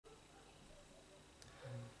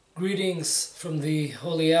Greetings from the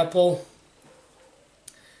Holy Apple.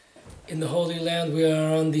 In the Holy Land, we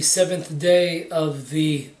are on the 7th day of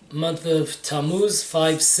the month of Tammuz,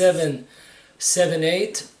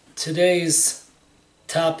 5778. Today's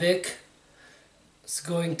topic is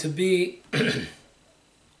going to be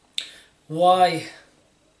why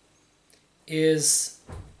is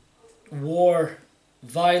war,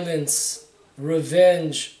 violence,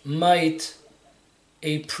 revenge, might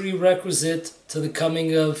a prerequisite to the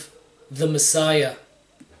coming of the Messiah?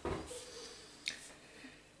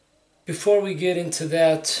 Before we get into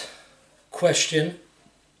that question,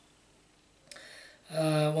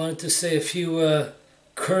 I wanted to say a few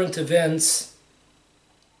current events,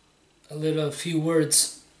 a few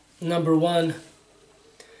words. Number one,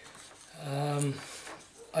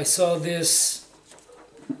 I saw this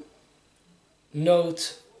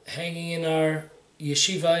note hanging in our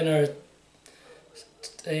yeshiva,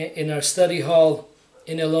 in our study hall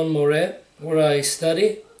in Elon Moreh, where I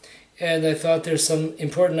study, and I thought there's some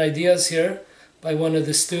important ideas here by one of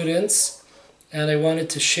the students, and I wanted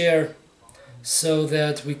to share so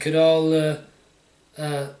that we could all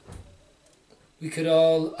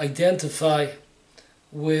identify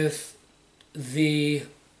with the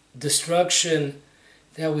destruction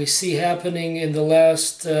that we see happening in the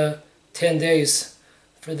last 10 days.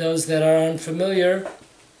 For those that are unfamiliar,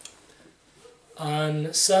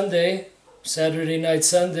 on Sunday, Saturday night,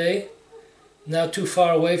 Sunday, not too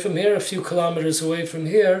far away from here, a few kilometers away from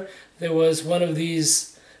here, there was one of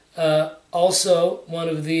these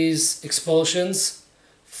expulsions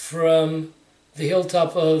from the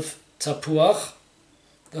hilltop of Tapuach,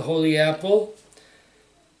 the Holy Apple.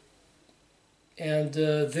 And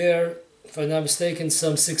there, if I'm not mistaken,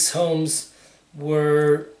 some 6 homes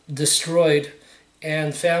were destroyed,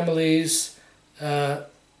 and families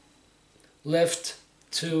left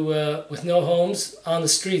with no homes on the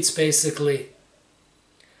streets, basically.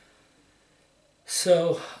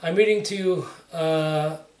 So I'm reading to you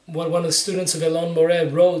what one of the students of Elon Moreh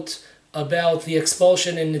wrote about the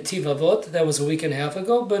expulsion in Netiv Avot. That was a week and a half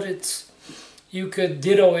ago, but you could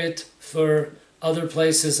ditto it for other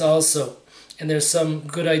places also. And there's some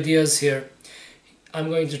good ideas here. I'm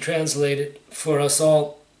going to translate it for us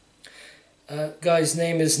all. Guy's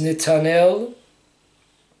name is Netanel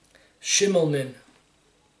Shimmelman.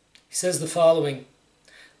 He says the following: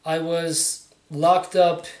 I was locked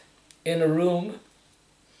up in a room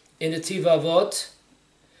in Netiv Avot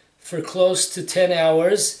for close to 10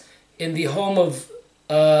 hours in the home of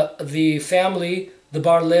the family, the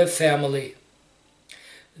Bar-Lev family.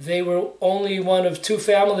 They were only one of 2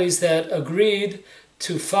 families that agreed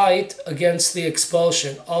to fight against the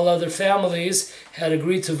expulsion. All other families had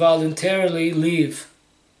agreed to voluntarily leave.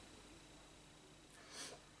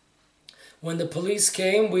 When the police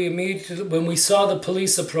came, when we saw the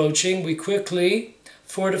police approaching, we quickly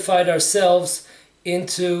fortified ourselves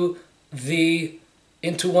into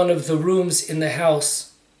one of the rooms in the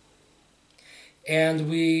house. And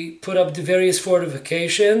we put up the various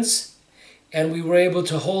fortifications, and we were able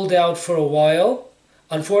to hold out for a while.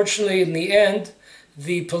 Unfortunately, in the end,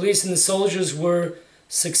 the police and the soldiers were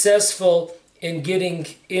successful in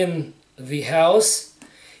getting in the house,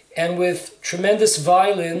 and with tremendous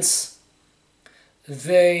violence,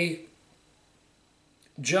 they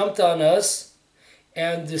jumped on us,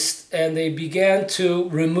 and they began to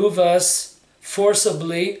remove us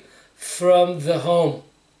forcibly from the home.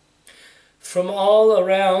 From all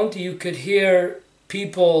around, you could hear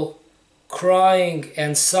people crying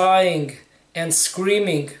and sighing and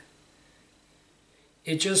screaming.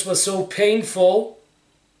 It just was so painful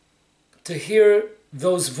to hear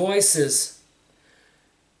those voices.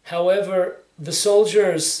 However, the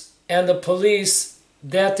soldiers and the police,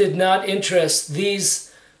 that did not interest. These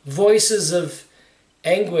voices of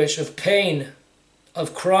anguish, of pain,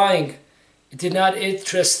 of crying, it did not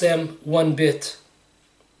interest them one bit.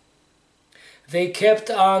 They kept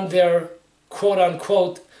on their,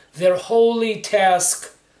 quote-unquote, their holy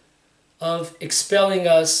task of expelling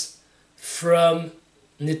us from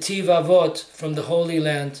Netiv Avot, from the Holy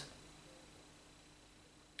Land.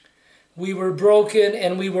 We were broken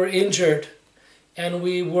and we were injured, and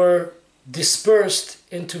we were dispersed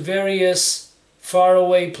into various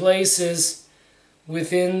faraway places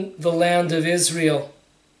within the land of Israel.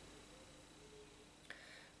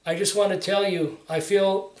 I just want to tell you, I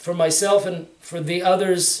feel for myself and for the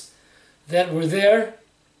others that were there,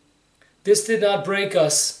 this did not break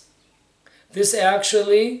us. This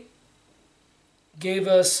actually gave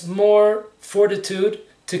us more fortitude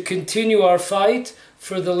to continue our fight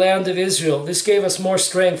for the land of Israel. This gave us more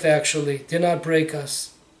strength, actually, did not break us.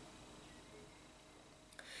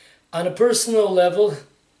 On a personal level,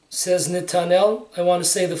 says Netanel, I want to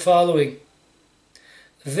say the following.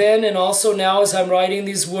 Then and also now as I'm writing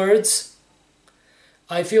these words,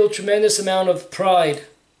 I feel a tremendous amount of pride.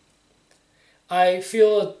 I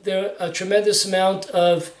feel a tremendous amount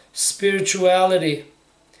of spirituality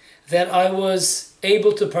that I was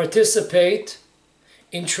able to participate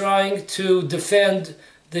in trying to defend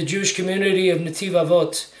the Jewish community of Netiv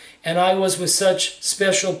Avot, and I was with such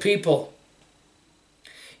special people.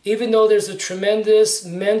 Even though there's a tremendous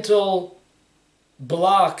mental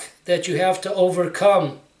block that you have to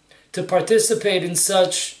overcome to participate in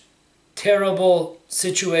such terrible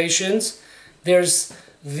situations, there's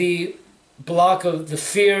the block of the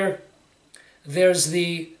fear, there's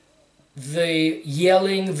the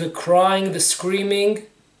yelling, the crying, the screaming,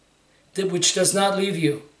 which does not leave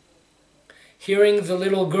you. Hearing the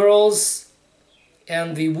little girls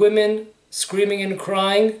and the women screaming and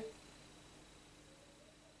crying,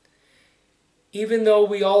 even though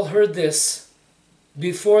we all heard this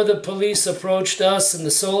before the police approached us and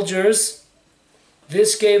the soldiers,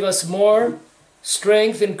 this gave us more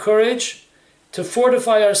strength and courage to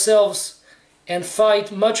fortify ourselves and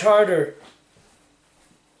fight much harder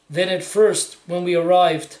than at first when we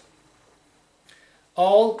arrived.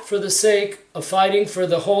 All for the sake of fighting for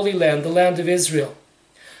the Holy Land, the land of Israel.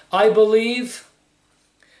 I believe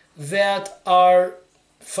that our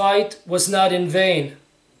fight was not in vain.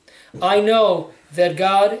 I know that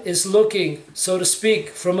God is looking, so to speak,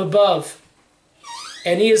 from above,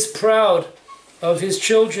 and He is proud of His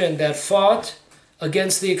children that fought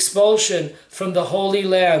against the expulsion from the Holy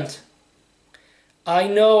Land. I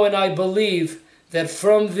know and I believe that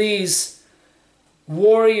from these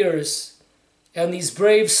warriors and these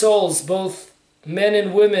brave souls, both men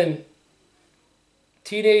and women,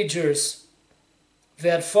 teenagers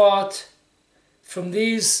that fought, from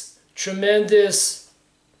these tremendous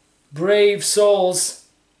brave souls,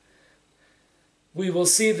 we will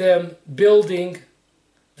see them building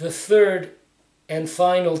the third and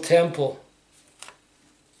final temple.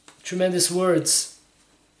 Tremendous words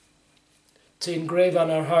to engrave on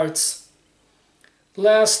our hearts.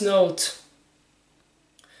 Last note,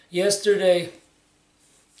 yesterday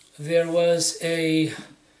there was a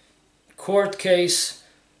court case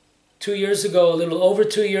 2 years ago, a little over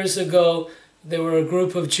 2 years ago. There were a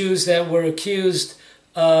group of Jews that were accused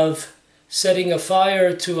of setting a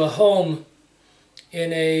fire to a home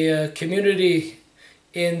in a community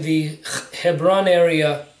in the Hebron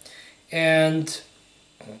area, and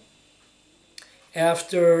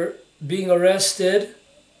after being arrested,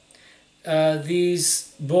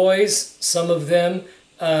 these boys, some of them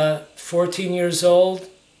 14 years old,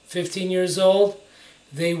 15 years old,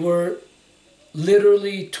 they were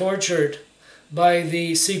literally tortured by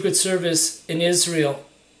the Secret Service in Israel.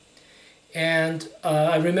 And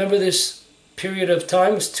I remember this period of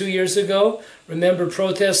time, it was 2 years ago, remember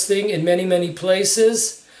protesting in many, many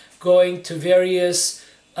places, going to various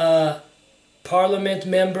parliament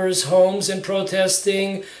members' homes and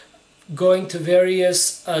protesting, going to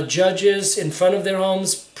various judges in front of their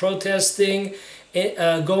homes protesting,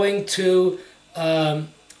 going to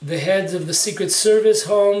the heads of the Secret Service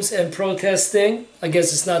homes and protesting. I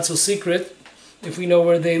guess it's not so secret if we know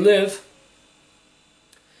where they live.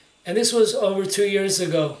 And this was over 2 years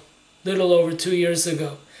ago, little over 2 years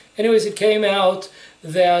ago. Anyways, it came out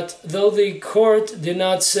that though the court did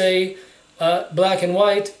not say black and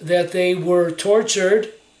white that they were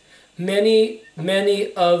tortured, many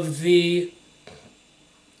of the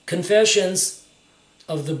confessions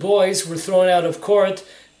of the boys were thrown out of court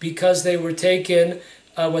because they were taken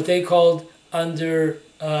what they called under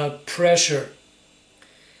pressure.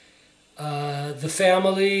 The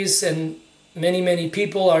families and many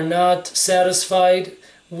people are not satisfied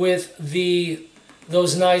with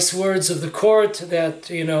those nice words of the court that,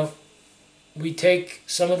 you know, we take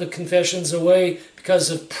some of the confessions away because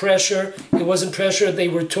of pressure. It wasn't pressure, they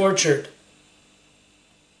were tortured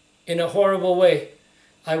in a horrible way.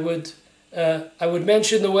 I would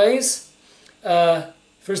mention the ways.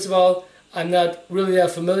 First of all, I'm not really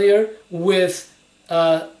that familiar with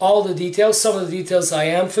all the details. Some of the details I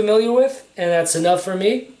am familiar with, and that's enough for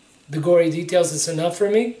me. The gory details is enough for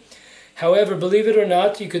me. However, believe it or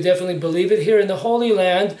not, you could definitely believe it. Here in the Holy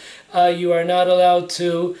Land, you are not allowed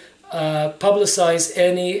to publicize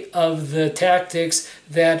any of the tactics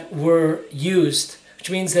that were used, which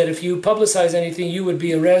means that if you publicize anything, you would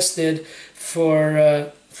be arrested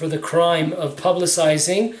for the crime of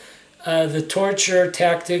publicizing the torture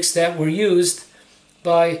tactics that were used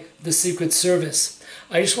by the Secret Service.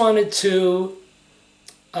 I just wanted to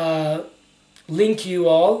link you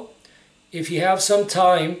all. If you have some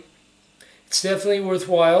time, it's definitely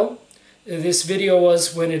worthwhile This video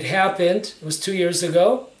was when it happened. It was 2 years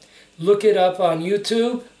ago. Look it up on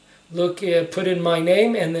YouTube. Put in my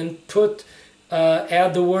name and then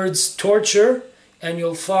add the words torture, and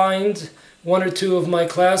you'll find one or two of my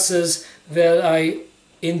classes that I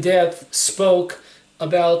in depth spoke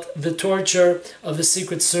about the torture of the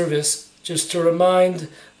Secret Service. Just to remind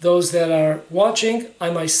those that are watching,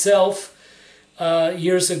 I myself,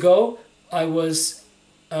 years ago, I was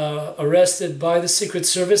arrested by the Secret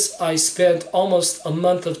Service. I spent almost a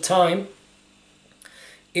month of time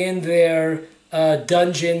in their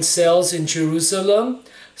dungeon cells in Jerusalem.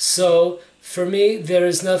 So for me, there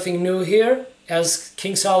is nothing new here. As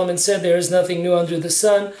King Solomon said, there is nothing new under the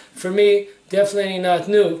sun. For me, definitely not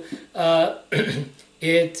new.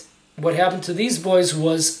 What happened to these boys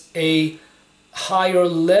was a higher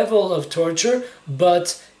level of torture,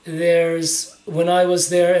 but when I was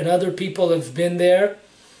there and other people have been there,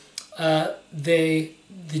 the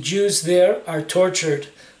Jews there are tortured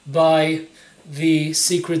by the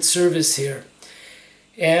Secret Service here.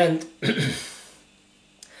 And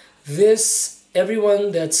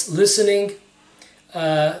everyone that's listening,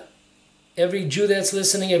 every Jew that's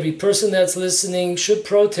listening, every person that's listening should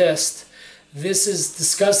protest. This is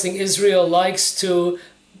disgusting. Israel likes to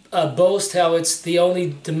boast how it's the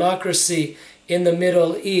only democracy in the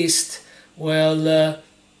Middle East. Well,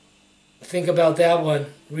 think about that one.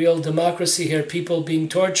 Real democracy here. People being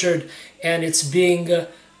tortured, and it's being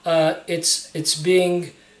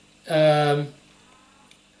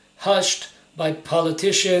hushed by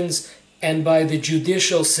politicians and by the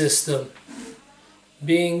judicial system,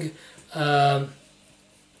 being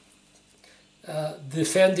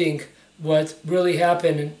defending what really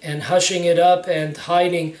happened and hushing it up and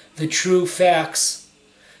hiding the true facts.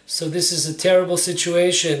 So this is a terrible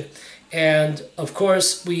situation. And of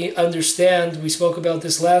course we understand, we spoke about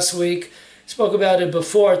this last week, spoke about it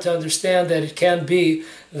before, to understand that it can't be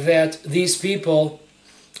that these people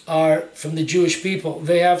are from the Jewish people.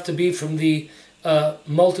 They have to be from the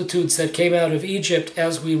multitudes that came out of Egypt,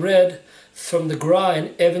 as we read from the Gra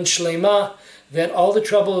in Even Shlema, that all the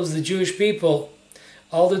trouble of the Jewish people,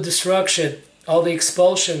 all the destruction, all the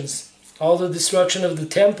expulsions, all the destruction of the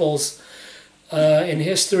temples in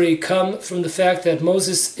history come from the fact that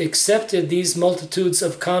Moses accepted these multitudes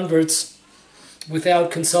of converts without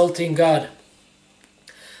consulting God.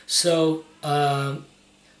 So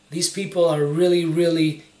these people are really,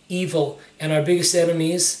 really evil, and our biggest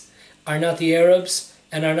enemies are not the Arabs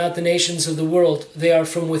and are not the nations of the world. They are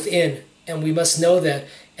from within, and we must know that.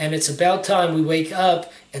 And it's about time we wake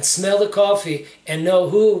up and smell the coffee and know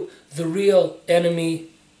who the real enemy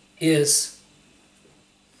is.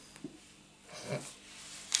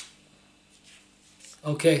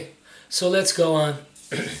 Okay, so let's go on.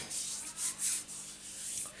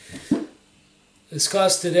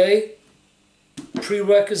 Discuss today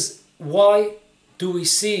prerequisites. Why do we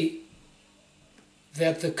see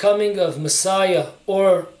that the coming of Messiah,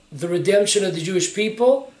 or the redemption of the Jewish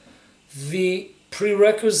people, the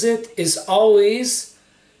prerequisite is always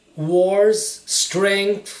wars,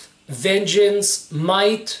 strength, vengeance,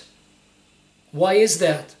 might? Why is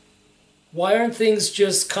that? Why aren't things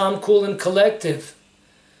just calm, cool, and collective?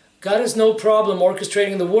 God has no problem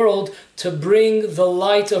orchestrating the world to bring the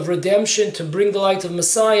light of redemption, to bring the light of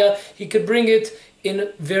Messiah. He could bring it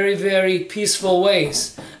in very, very peaceful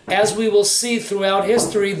ways. As we will see throughout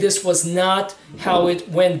history, this was not how it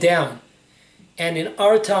went down. And in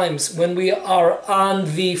our times, when we are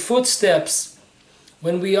on the footsteps,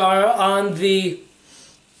 when we are on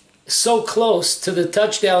so close to the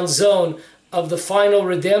touchdown zone of the final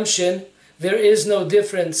redemption, there is no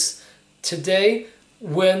difference today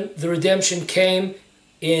when the redemption came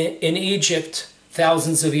in Egypt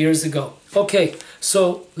thousands of years ago. Okay,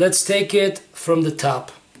 so let's take it from the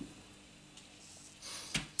top.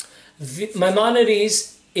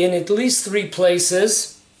 Maimonides, in at least 3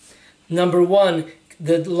 places, number 1,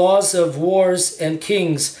 the laws of wars and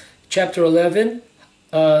kings, chapter 11,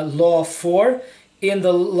 law 4, in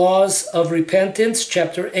the laws of repentance,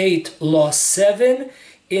 chapter 8, law 7,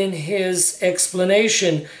 in his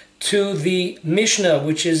explanation to the Mishnah,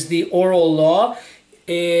 which is the oral law,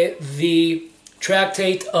 the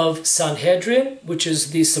tractate of Sanhedrin, which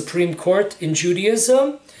is the Supreme Court in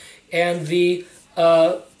Judaism, and the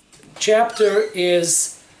chapter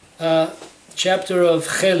is chapter of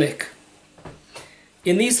Chelik.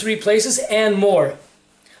 In these 3 places and more,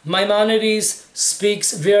 Maimonides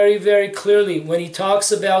speaks very, very clearly. When he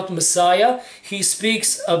talks about Messiah, he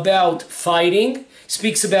speaks about fighting,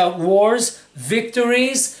 speaks about wars,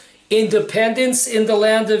 victories, independence in the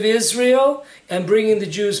land of Israel, and bringing the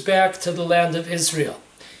Jews back to the land of Israel.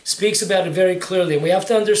 speaks about it very clearly. And we have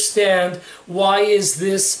to understand, why is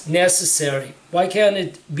this necessary? Why can't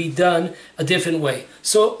it be done a different way?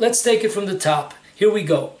 So let's take it from the top. Here we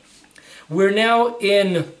go. We're now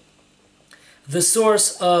in the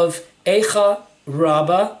source of Eicha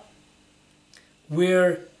Rabbah.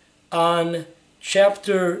 We're on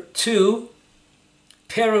chapter 2,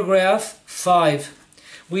 paragraph 5.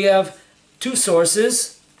 We have two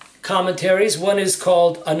sources, commentaries. One is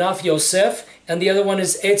called Anaf Yosef, and the other one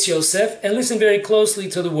is Etz Yosef. And listen very closely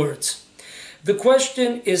to the words. The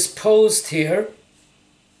question is posed here: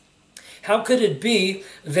 how could it be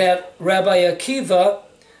that Rabbi Akiva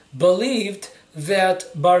believed that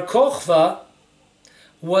Bar Kochva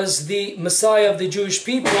was the Messiah of the Jewish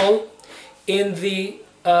people in the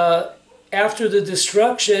after the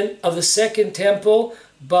destruction of the Second Temple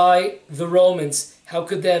by the Romans? How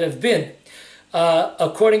could that have been?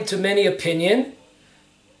 According to many opinion,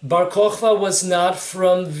 Bar Kochva was not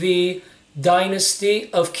from the dynasty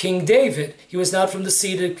of King David. He was not from the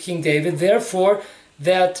seed of King David. Therefore,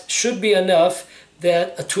 that should be enough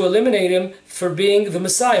that to eliminate him for being the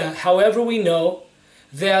Messiah. However, we know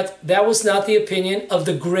that that was not the opinion of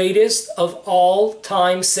the greatest of all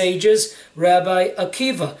time sages, Rabbi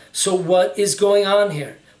Akiva. So what is going on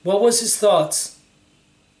here? What was his thoughts?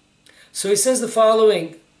 So he says the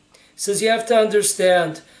following. He says, you have to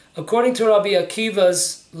understand, according to Rabbi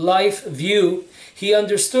Akiva's life view, he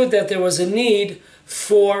understood that there was a need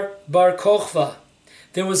for Bar Kochva.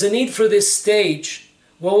 There was a need for this stage.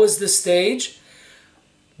 What was the stage?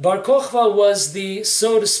 Bar Kochva was the,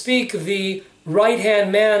 so to speak, the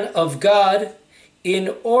right-hand man of God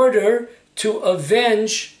in order to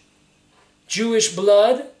avenge Jewish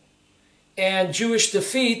blood and Jewish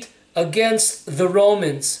defeat against the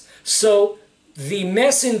Romans. So the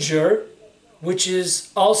messenger, which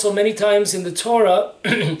is also many times in the Torah,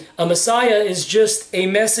 a Messiah is just a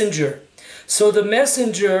messenger. So the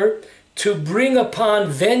messenger to bring upon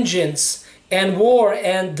vengeance and war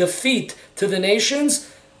and defeat to the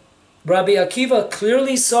nations, Rabbi Akiva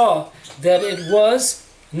clearly saw that it was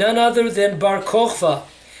none other than Bar Kochva,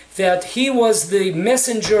 that he was the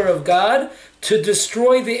messenger of God to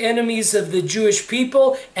destroy the enemies of the Jewish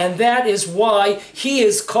people, and that is why he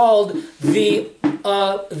is called the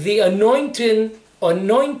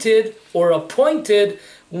anointed or appointed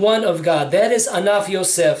one of God. That is Anaf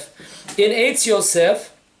Yosef. In Eitz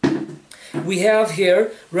Yosef, we have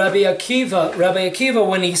here Rabbi Akiva. Rabbi Akiva,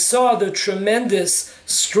 when he saw the tremendous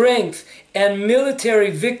strength and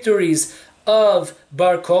military victories of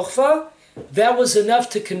Bar Kochva, that was enough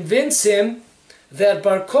to convince him that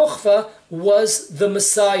Bar Kochva was the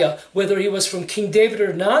Messiah. Whether he was from King David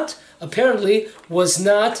or not, apparently was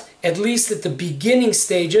not, at least at the beginning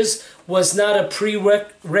stages, was not a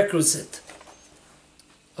prerequisite.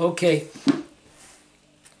 Okay.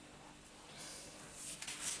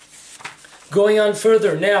 Going on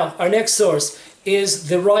further, now, our next source is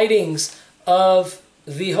the writings of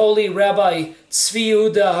the holy Rabbi Tzvi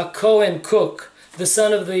Yehuda HaKohen Kook, the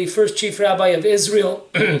son of the first chief rabbi of Israel,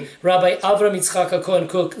 Rabbi Avram Yitzchak HaKohen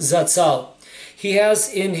Kook Zatzal. He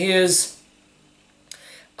has in his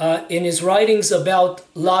writings about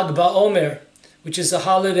Lag BaOmer, which is a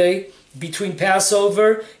holiday between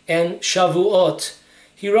Passover and Shavuot,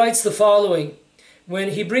 he writes the following.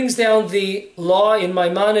 When he brings down the law in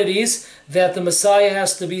Maimonides that the Messiah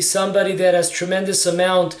has to be somebody that has tremendous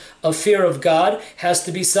amount of fear of God, has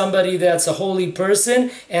to be somebody that's a holy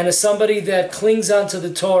person, and is somebody that clings onto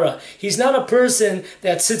the Torah. He's not a person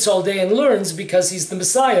that sits all day and learns because he's the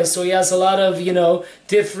Messiah, so he has a lot of,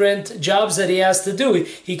 different jobs that he has to do.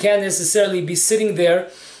 He can't necessarily be sitting there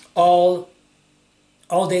all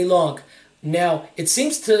day long. Now, it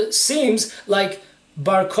seems like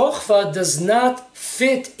Bar Kochva does not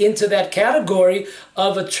fit into that category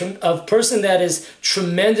of a person that is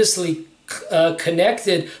tremendously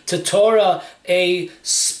connected to Torah, a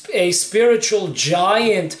spiritual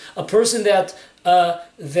giant, a person that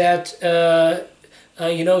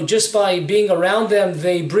just by being around them,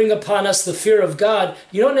 they bring upon us the fear of God.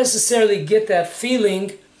 You don't necessarily get that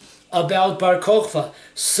feeling about Bar Kochva.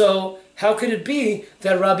 So how could it be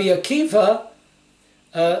that Rabbi Akiva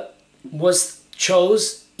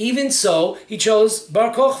chose, even so, he chose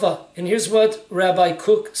Bar Kochva? And here's what Rabbi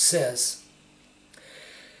Kook says.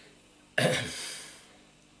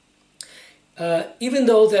 Even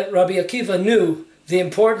though that Rabbi Akiva knew the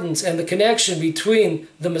importance and the connection between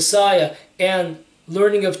the Messiah and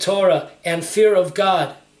learning of Torah and fear of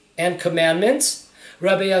God and commandments,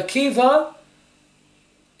 Rabbi Akiva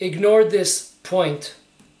ignored this point.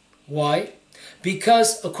 Why?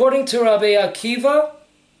 Because according to Rabbi Akiva,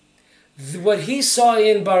 What he saw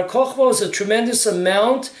in Bar Kokhba was a tremendous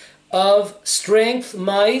amount of strength,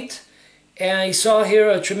 might, and he saw here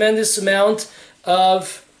a tremendous amount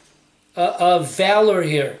of valor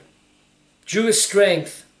here, Jewish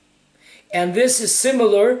strength. And this is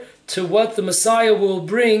similar to what the Messiah will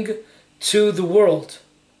bring to the world.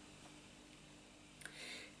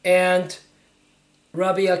 And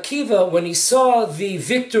Rabbi Akiva, when he saw the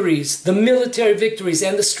victories, the military victories,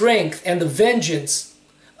 and the strength, and the vengeance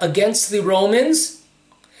against the Romans,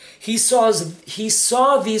 he saw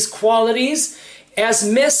these qualities as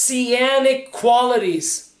messianic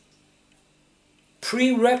qualities,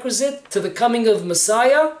 prerequisite to the coming of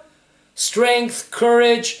Messiah: strength,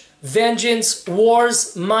 courage, vengeance,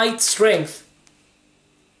 wars, might, strength.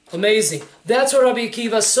 Amazing. That's what Rabbi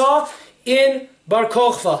Akiva saw in Bar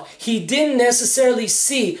Kokhba. He didn't necessarily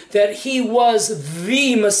see that he was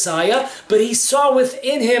the Messiah, but he saw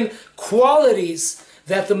within him qualities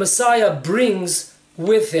that the Messiah brings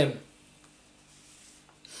with him.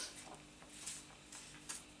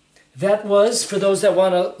 That was, for those that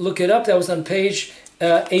want to look it up, that was on page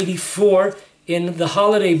 84 in the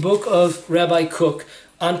holiday book of Rabbi Kook.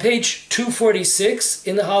 On page 246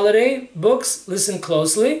 in the holiday books, listen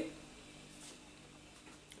closely.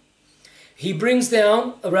 He brings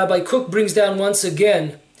down, Rabbi Kook brings down once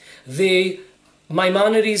again the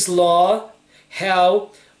Maimonides law,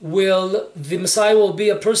 how the Messiah will be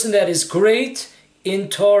a person that is great in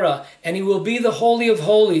Torah, and he will be the Holy of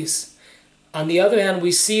Holies. On the other hand,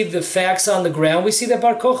 we see the facts on the ground. We see that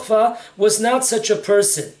Bar Kokhba was not such a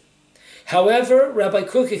person. However, Rabbi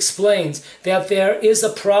Kook explains that there is a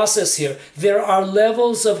process here. There are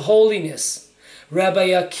levels of holiness. Rabbi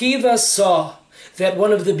Akiva saw that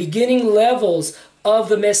one of the beginning levels of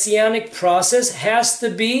the Messianic process has to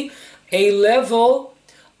be a level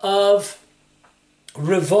of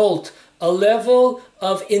revolt, a level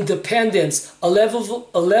of independence, a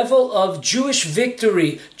level of Jewish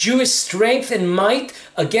victory, Jewish strength and might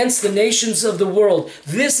against the nations of the world.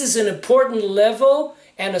 This is an important level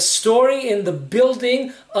and a story in the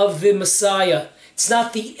building of the Messiah. It's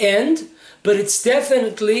not the end, but it's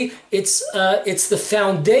definitely, it's the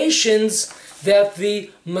foundations that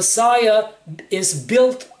the Messiah is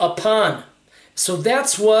built upon. So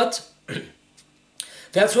that's what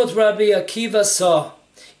Rabbi Akiva saw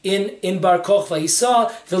in Bar Kokhba. He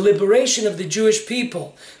saw the liberation of the Jewish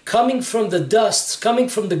people coming from the dust, coming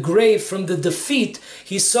from the grave, from the defeat.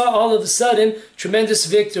 He saw all of a sudden tremendous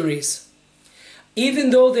victories. Even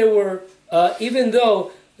though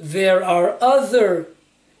there are other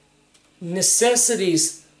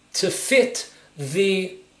necessities to fit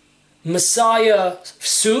the Messiah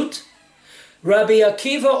suit, Rabbi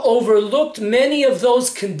Akiva overlooked many of those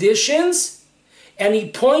conditions, and he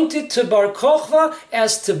pointed to Bar Kokhba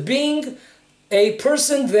as to being a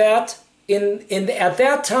person that at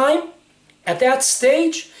that time, at that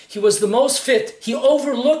stage, he was the most fit. He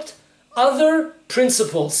overlooked other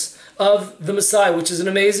principles of the Messiah, which is an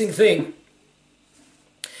amazing thing.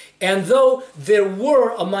 And though there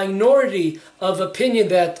were a minority of opinion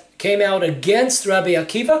that came out against Rabbi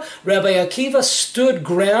Akiva stood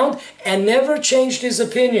ground and never changed his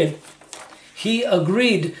opinion. He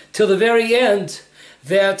agreed till the very end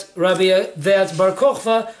that Bar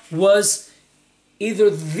Kokhba was either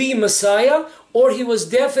the Messiah, or he was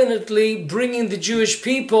definitely bringing the Jewish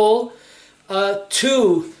people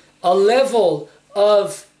to a level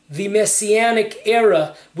of the Messianic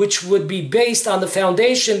era, which would be based on the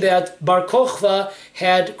foundation that Bar Kokhba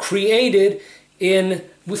had created within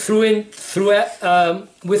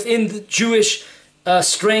the Jewish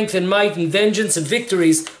strength and might and vengeance and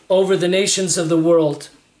victories over the nations of the world.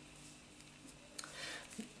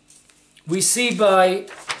 We see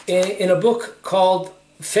in a book called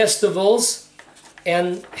Festivals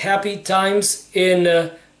and Happy Times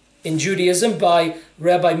in Judaism by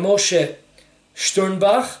Rabbi Moshe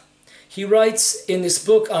Sternbach. He writes in this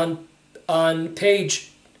book on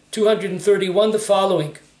page 231 the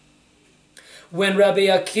following: when Rabbi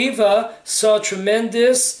Akiva saw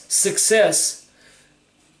tremendous success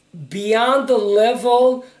beyond the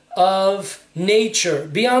level of nature,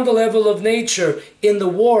 in the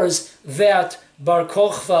wars that Bar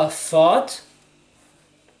Kokhba fought,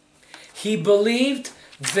 he believed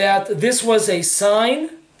that this was a sign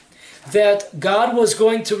that God was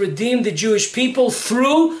going to redeem the Jewish people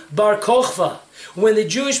through Bar Kokhba. When the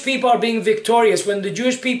Jewish people are being victorious, when the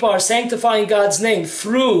Jewish people are sanctifying God's name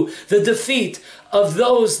through the defeat of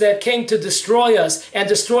those that came to destroy us and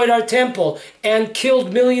destroyed our temple and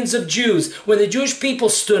killed millions of Jews, when the Jewish people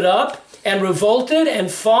stood up and revolted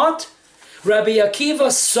and fought, Rabbi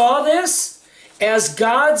Akiva saw this as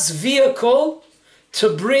God's vehicle to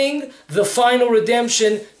bring the final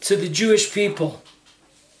redemption to the Jewish people.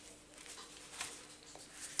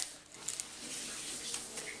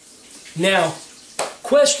 Now,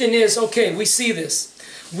 question is, okay, we see this.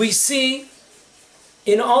 We see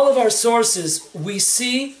in all of our sources, we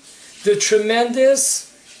see the tremendous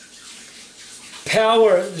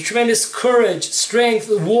power, the tremendous courage, strength,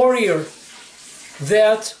 warrior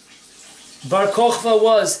that Bar Kokhba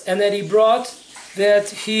was, and that he brought, that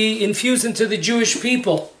he infused into the Jewish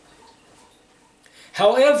people.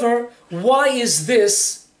 However, why is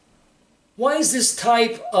this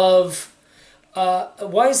type of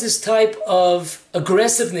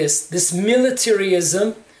aggressiveness, this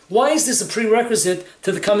militarism? Why is this a prerequisite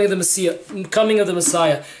to the coming of the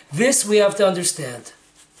Messiah? This we have to understand.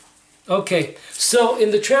 Okay, so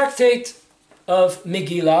in the tractate of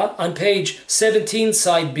Megillah, on page 17,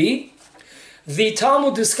 side B, the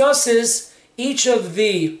Talmud discusses each of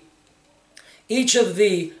the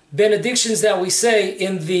benedictions that we say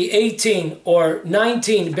in the 18 or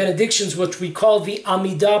 19 benedictions, which we call the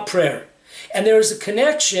Amidah prayer. And there is a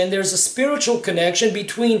connection, there's a spiritual connection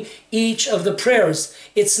between each of the prayers.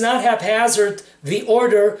 It's not haphazard, the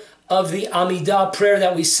order of the Amidah prayer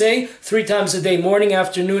that we say 3 times a day, morning,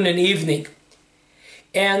 afternoon, and evening.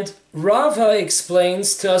 And Rava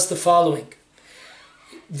explains to us the following.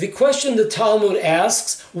 The question the Talmud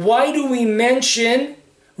asks, why do we mention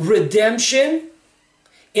redemption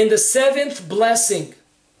in the 7th blessing?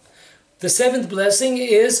 The 7th blessing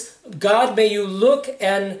is, God, may you look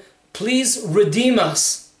and please redeem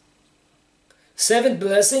us. 7th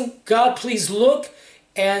blessing, God, please look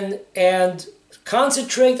and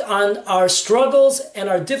concentrate on our struggles and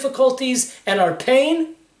our difficulties and our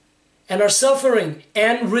pain and our suffering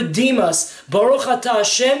and redeem us. Baruch atah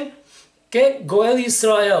Hashem, Goel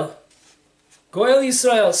Yisrael. Goel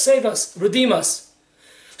Yisrael, save us, redeem us.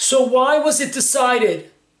 So why was it decided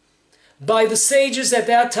by the sages at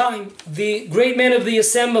that time, the great men of the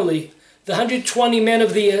assembly, the 120 men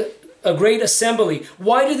of the a great assembly?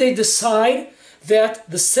 Why did they decide that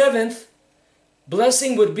the 7th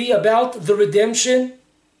blessing would be about the redemption?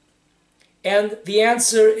 And the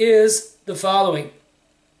answer is the following.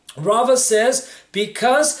 Rava says,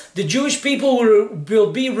 because the Jewish people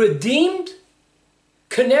will be redeemed,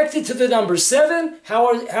 connected to the number 7.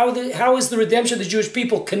 How is the redemption of the Jewish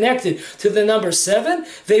people connected to the number 7?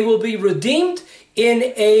 They will be redeemed in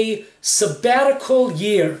a sabbatical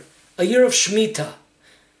year, a year of Shemitah.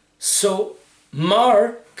 So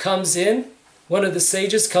Mar comes in, one of the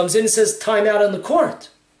sages comes in and says, time out on the court.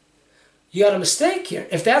 You got a mistake here.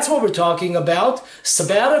 If that's what we're talking about,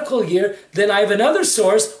 sabbatical year, then I have another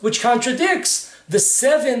source which contradicts the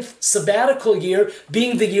 7th sabbatical year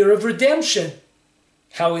being the year of redemption.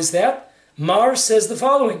 How is that? Mar says the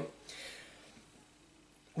following.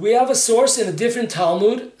 We have a source in a different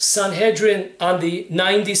Talmud, Sanhedrin, on the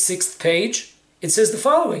 96th page. It says the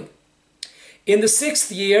following. In the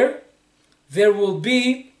 6th year, there will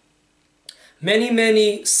be many,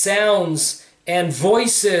 many sounds and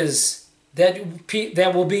voices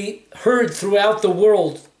that will be heard throughout the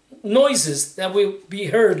world. Noises that will be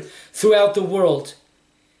heard throughout the world.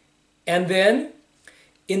 And then,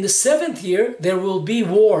 in the 7th year, there will be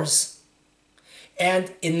wars.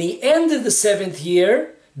 And in the end of the 7th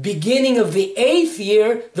year, beginning of the 8th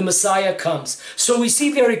year, the Messiah comes. So we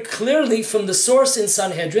see very clearly from the source in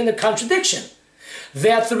Sanhedrin the contradiction.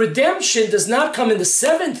 That the redemption does not come in the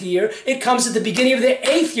 7th year, it comes at the beginning of the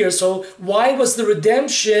 8th year. So why was the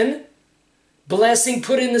redemption blessing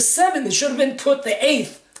put in the 7th? It should have been put the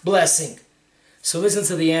 8th blessing. So listen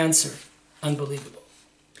to the answer. Unbelievable.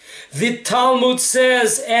 The Talmud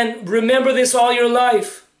says, and remember this all your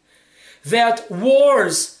life, that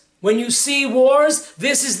wars, when you see wars,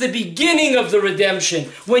 this is the beginning of the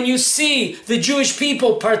redemption. When you see the Jewish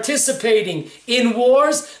people participating in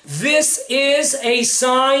wars, this is a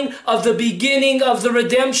sign of the beginning of the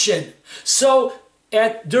redemption. So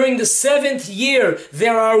during the 7th year,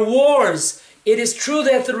 there are wars. It is true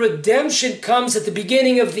that the redemption comes at the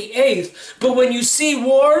beginning of the 8th, but when you see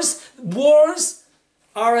wars, wars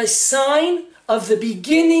are a sign of the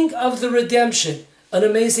beginning of the redemption. An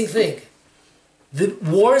amazing thing. The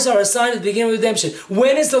wars are a sign of the beginning of redemption.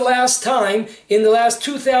 When is the last time, in the last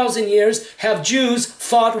 2,000 years, have Jews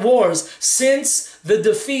fought wars? Since the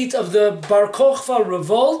defeat of the Bar Kokhba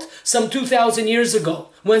revolt some 2,000 years ago.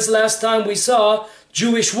 When's the last time we saw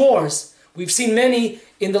Jewish wars? We've seen many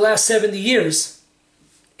in the last 70 years,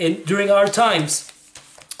 during our times.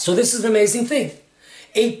 So this is an amazing thing.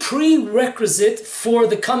 A prerequisite for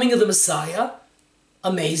the coming of the Messiah,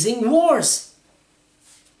 amazing wars.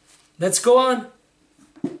 Let's go on.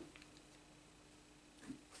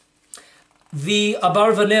 the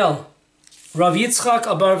Abarvanel, Rav Yitzchak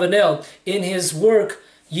Abarvanel, in his work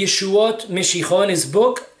Yeshuot Mishicho, in his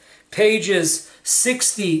book, pages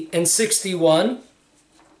 60 and 61,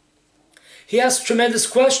 he asks tremendous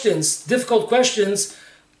questions, difficult questions,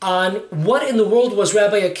 on what in the world was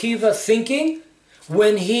Rabbi Akiva thinking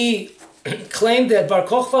when he claimed that Bar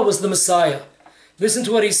Kokhba was the Messiah. Listen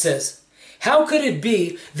to what he says. How could it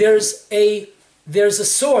be? There's a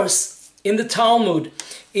source in the Talmud,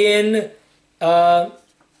 in the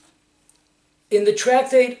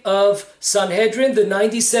tractate of Sanhedrin, the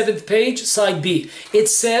 97th page, side B. It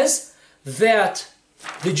says that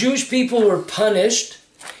the Jewish people were punished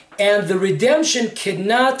and the redemption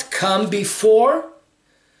cannot come before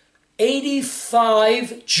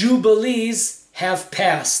 85 jubilees have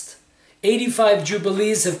passed. 85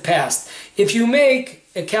 jubilees have passed. If you make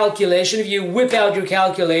a calculation, if you whip out your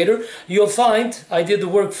calculator, you'll find, I did the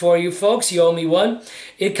work for you folks, you owe me one,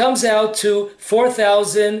 it comes out to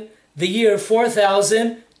 4,000, the year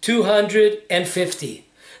 4,250.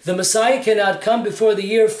 The Messiah cannot come before the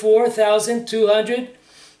year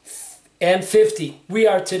 4,250. We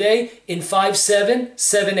are today in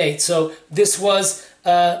 5778. So this was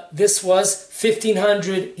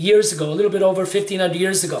 1,500 years ago, a little bit over 1,500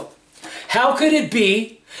 years ago. How could it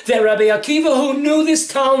be that Rabbi Akiva, who knew this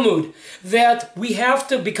Talmud, that we have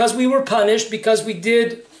to, because we were punished, because we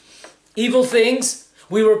did evil things,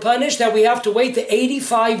 we were punished, that we have to wait the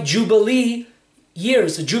 85 Jubilee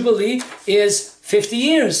years. A Jubilee is 50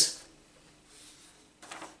 years.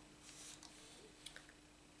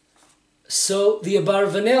 So the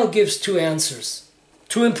Abarvanel gives two answers.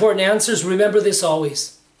 Two important answers. Remember this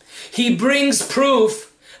always. He brings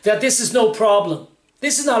proof that this is no problem.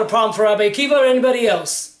 This is not a problem for Rabbi Akiva or anybody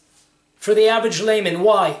else. For the average layman.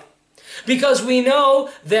 Why? Because we know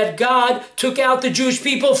that God took out the Jewish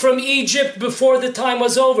people from Egypt before the time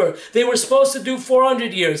was over. They were supposed to do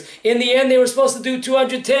 400 years. In the end, they were supposed to do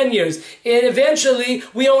 210 years. And eventually,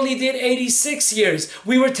 we only did 86 years.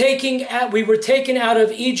 We were taken out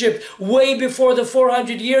of Egypt way before the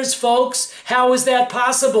 400 years, folks. How is that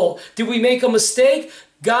possible? Did we make a mistake?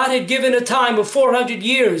 God had given a time of 400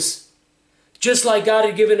 years. Just like God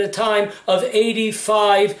had given a time of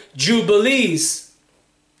 85 jubilees.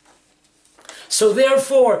 So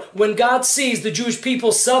therefore, when God sees the Jewish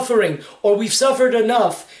people suffering, or we've suffered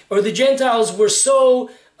enough, or the Gentiles were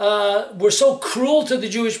so cruel to the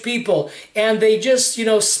Jewish people, and they just,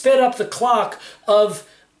 sped up the clock of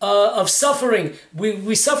suffering.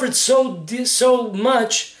 We suffered so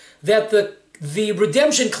much that the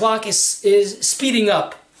redemption clock is speeding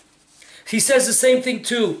up. He says the same thing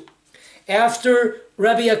too. After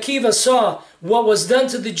Rabbi Akiva saw what was done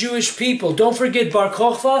to the Jewish people, don't forget Bar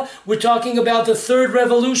Kokhba, we're talking about the third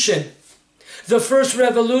revolution. The first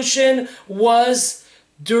revolution was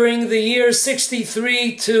during the year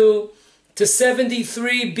 63 to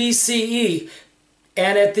 73 BCE.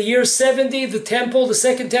 And at the year 70, the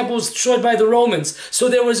second temple was destroyed by the Romans. So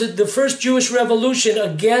there was the first Jewish revolution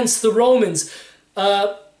against the Romans.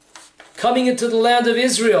 Coming into the land of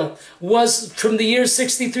Israel was from the year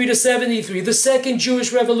 63 to 73. The second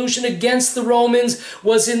Jewish revolution against the Romans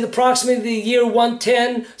was in approximately the year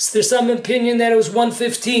 110. There's some opinion that it was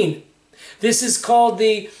 115. This is called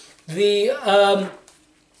the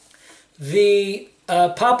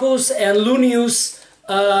Papus and Lunius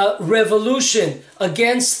revolution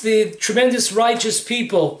against the tremendous righteous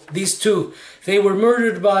people. These two, they were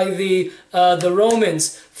murdered by the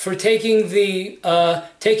Romans for taking the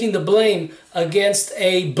blame against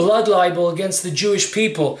a blood libel against the Jewish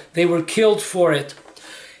people. They were killed for it.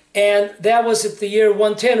 And that was at the year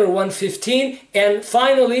 110 or 115. And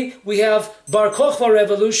finally, we have Bar Kokhba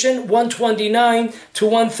revolution, 129 to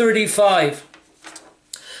 135.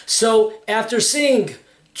 So after seeing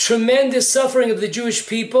tremendous suffering of the Jewish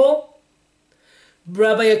people,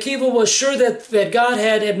 Rabbi Akiva was sure that God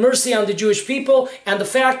had mercy on the Jewish people, and the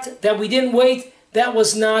fact that we didn't wait, that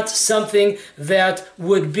was not something that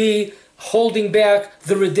would be holding back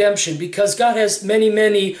the redemption, because God has many,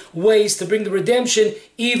 many ways to bring the redemption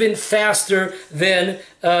even faster than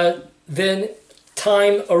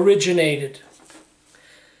time originated.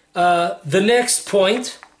 The next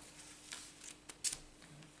point,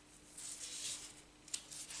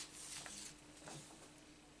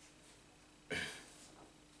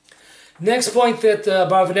 that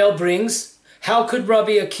Barvanel brings, how could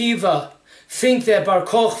Rabbi Akiva think that Bar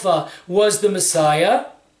Kokhba was the Messiah?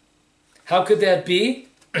 How could that be?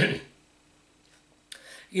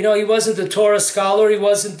 He wasn't a Torah scholar. He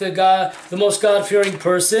wasn't the most God-fearing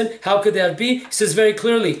person. How could that be? He says very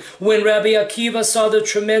clearly, when Rabbi Akiva saw the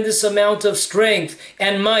tremendous amount of strength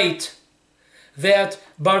and might that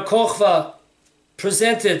Bar Kokhba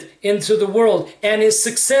presented into the world and his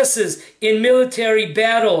successes in military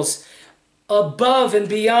battles above and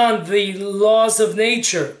beyond the laws of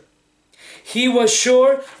nature. He was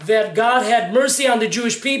sure that God had mercy on the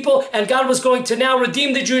Jewish people and God was going to now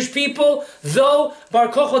redeem the Jewish people, though Bar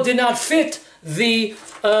Kokhba did not fit the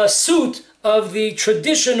suit of the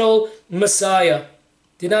traditional Messiah.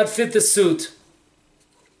 Did not fit the suit.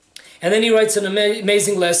 And then he writes an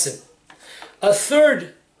amazing lesson. A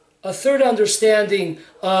third understanding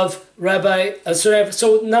of Rabbi,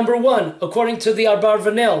 so number one, according to the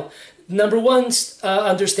Abarvanel, number one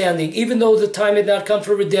understanding, even though the time had not come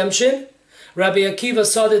for redemption, Rabbi Akiva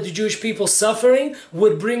saw that the Jewish people suffering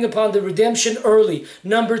would bring upon the redemption early.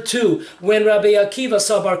 Number two, when Rabbi Akiva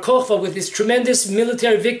saw Bar Kokhba with his tremendous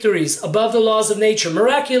military victories above the laws of nature,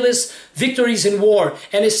 miraculous victories in war,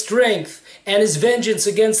 and his strength and his vengeance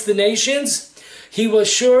against the nations, he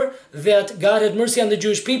was sure that God had mercy on the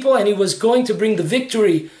Jewish people and he was going to bring the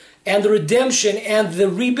victory and the redemption and the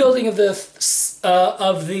rebuilding of the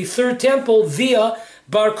third temple via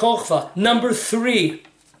Bar Kokhba. Number three,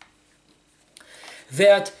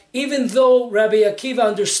 that even though Rabbi Akiva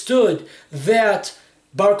understood that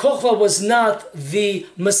Bar Kokhba was not the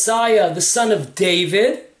Messiah, the son of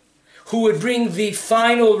David, who would bring the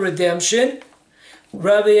final redemption,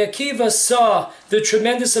 Rabbi Akiva saw the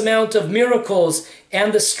tremendous amount of miracles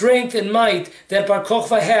and the strength and might that Bar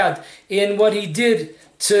Kokhba had in what he did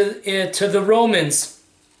to the Romans.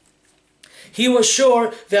 He was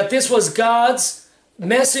sure that this was God's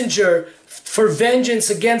messenger for vengeance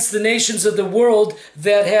against the nations of the world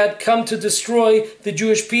that had come to destroy the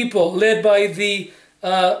Jewish people, led by the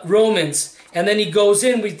Romans. And then he goes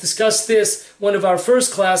in, we discussed this, one of our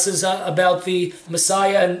first classes about the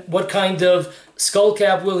Messiah and what kind of skull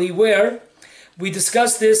cap will he wear. We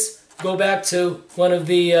discussed this, go back to one of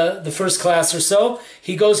the first class or so.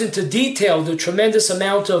 He goes into detail, the tremendous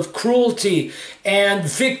amount of cruelty and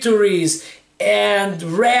victories and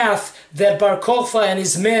wrath that Bar Kokhba and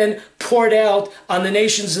his men poured out on the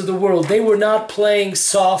nations of the world. They were not playing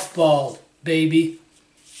softball, baby.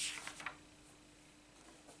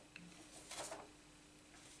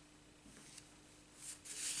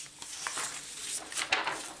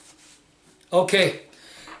 Okay,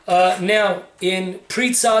 now in Pri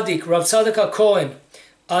Tzadik, Rav Tzadok HaKohen,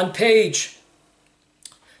 on page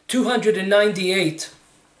 298,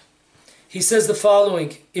 he says the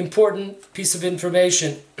following important piece of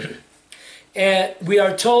information. And we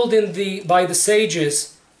are told by the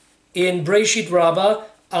sages in Breshit Rabbah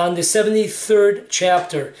on the 73rd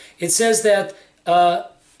chapter. It says that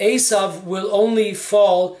Esav will only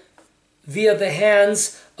fall via the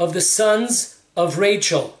hands of the sons of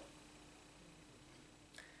Rachel.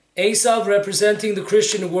 Esav, representing the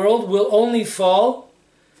Christian world, will only fall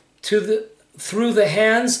through the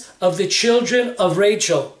hands of the children of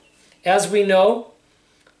Rachel. As we know,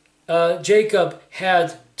 Jacob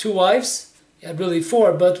had two wives. He had really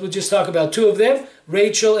four, but we'll just talk about two of them,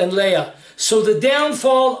 Rachel and Leah. So the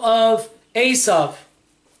downfall of Esav,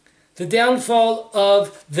 the downfall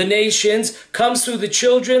of the nations, comes through the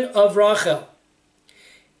children of Rachel.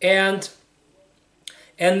 And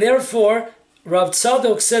therefore, Rav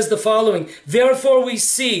Tzadok says the following: therefore we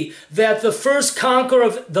see that the first conqueror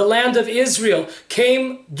of the land of Israel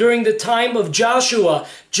came during the time of Joshua.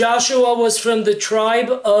 Joshua was from the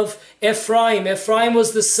tribe of Ephraim. Ephraim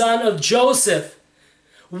was the son of Joseph.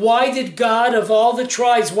 Why did God, of all the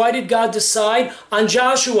tribes, why did God decide on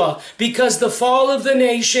Joshua? Because the fall of the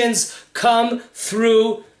nations come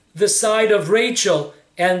through the side of Rachel,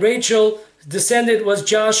 and Rachel's descendant was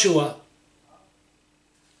Joshua.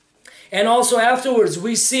 And also afterwards,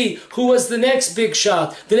 we see who was the next big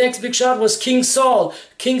shot. The next big shot was King Saul.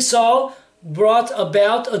 King Saul brought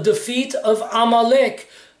about a defeat of Amalek.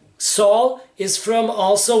 Saul is from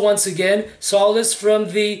also, once again, Saul is from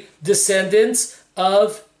the descendants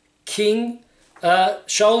of King.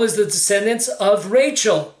 Shaul is the descendants of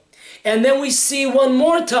Rachel. And then we see one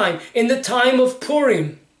more time, in the time of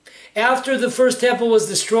Purim. After the first temple was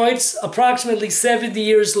destroyed, approximately 70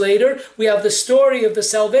 years later, we have the story of the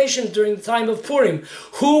salvation during the time of Purim.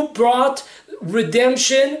 Who brought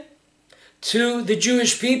redemption to the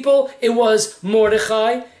Jewish people? It was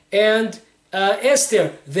Mordechai and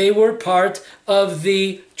Esther. They were part of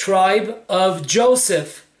the tribe of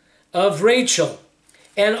Joseph, of Rachel.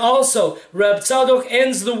 And also, Rab Tzadok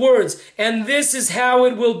ends the words, and this is how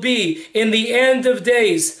it will be in the end of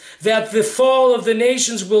days, that the fall of the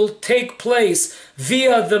nations will take place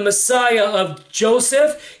via the Messiah of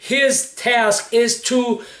Joseph. His task is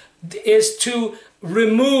to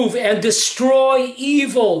remove and destroy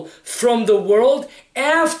evil from the world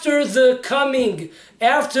after the coming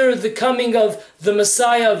of the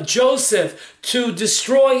Messiah of Joseph to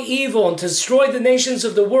destroy evil and to destroy the nations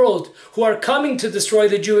of the world who are coming to destroy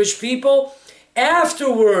the Jewish people.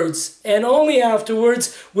 Afterwards, and only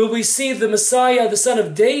afterwards, will we see the Messiah, the son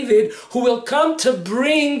of David, who will come to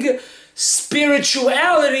bring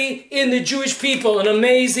spirituality in the Jewish people. An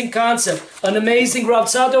amazing concept, an amazing Rav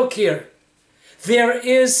Tzadok here. There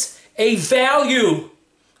is a value,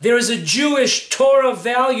 there is a Jewish Torah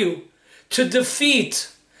value to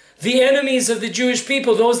defeat the enemies of the Jewish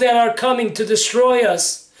people, those that are coming to destroy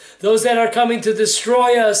us, those that are coming to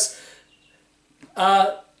destroy us,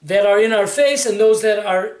 that are in our face, and those that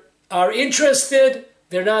are interested.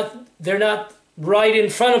 They're not right in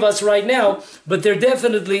front of us right now, but they're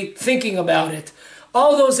definitely thinking about it.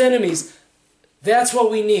 All those enemies, that's what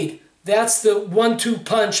we need. That's the 1-2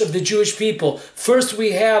 punch of the Jewish people. First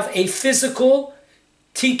we have a physical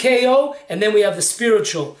TKO, and then we have the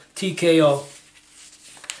spiritual TKO.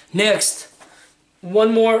 Next,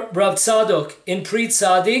 one more Rav Tzadok in Pri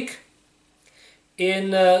Tzadik, in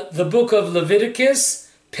the book of Leviticus,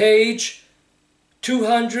 page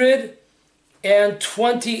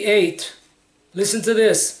 228. Listen to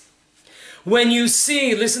this. When you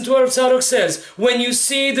see, listen to what Rav Tzadok says, when you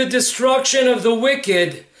see the destruction of the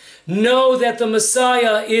wicked, know that the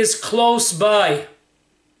Messiah is close by.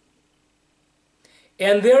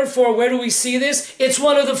 And therefore, where do we see this? It's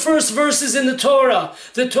one of the first verses in the Torah.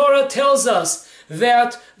 The Torah tells us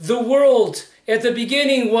that the world at the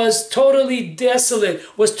beginning was totally desolate,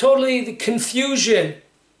 was totally confusion.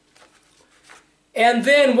 And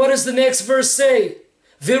then what does the next verse say?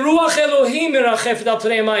 V'ruach Elohim merachefet al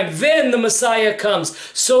pnei hamayim. Then the Messiah comes.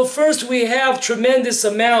 So first we have tremendous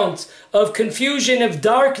amount of confusion, of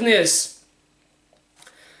darkness.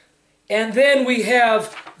 And then we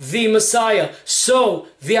have the Messiah. So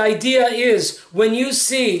the idea is, when you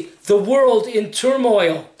see the world in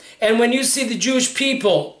turmoil, and when you see the Jewish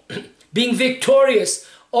people being victorious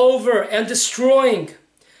over and destroying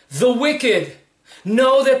the wicked,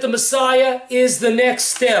 know that the Messiah is the next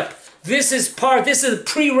step. This is a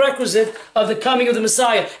prerequisite of the coming of the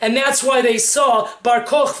Messiah. And that's why they saw Bar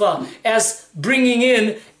Kokhba as bringing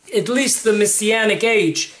in at least the Messianic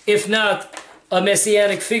age, if not a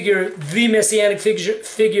Messianic figure, the Messianic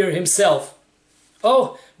figure himself.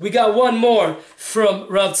 Oh, we got one more from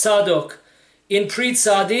Rav Tzadok. In Pri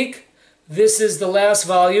Tzadik, this is the last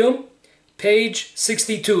volume, page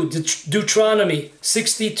 62, Deuteronomy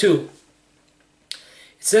 62. It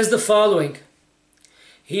says the following.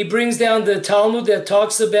 He brings down the Talmud that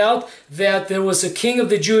talks about that there was a king of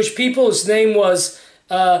the Jewish people. His name was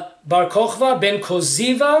Bar Kokhba ben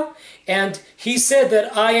Koziva, and he said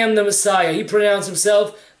that I am the Messiah. He pronounced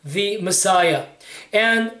himself the Messiah.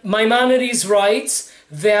 And Maimonides writes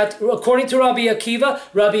that according to Rabbi Akiva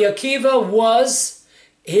was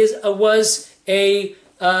a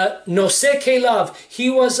Noseh Kelav. He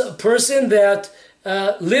was a person that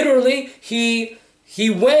literally he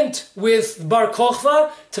went with Bar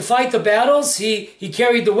Kokhba to fight the battles. He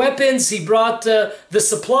carried the weapons. He brought the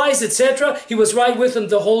supplies, etc. He was right with him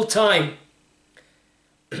the whole time.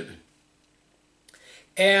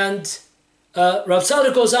 And Rav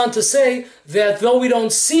Tzadok goes on to say that though we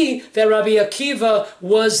don't see that Rabbi Akiva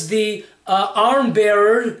was the arm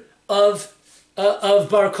bearer of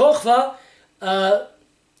Bar Kokhba,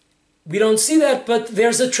 we don't see that, but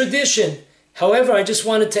there's a tradition. However, I just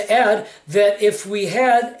wanted to add that if we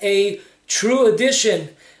had a true edition,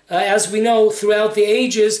 as we know throughout the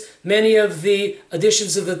ages, many of the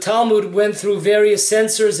editions of the Talmud went through various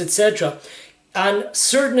censors, etc. On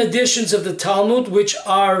certain editions of the Talmud, which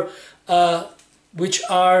are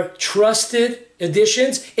trusted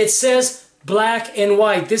editions, it says black and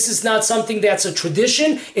white. This is not something that's a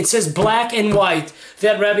tradition. It says black and white.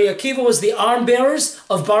 That Rabbi Akiva was the arm bearers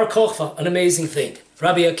of Bar Kokhba. An amazing thing.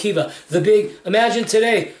 Rabbi Akiva, imagine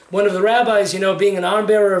today, one of the rabbis, being an arm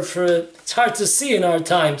bearer it's hard to see in our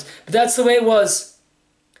times, but that's the way it was.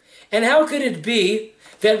 And how could it be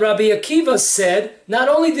that Rabbi Akiva said, not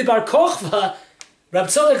only did Bar Kokhba, Rabbi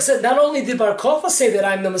Tzadok said, not only did Bar Kokhba say that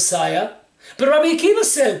I'm the Messiah, but Rabbi Akiva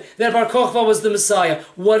said that Bar Kokhba was the Messiah.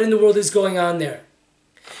 What in the world is going on there?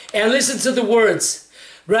 And listen to the words.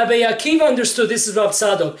 Rabbi Akiva understood, this is Rav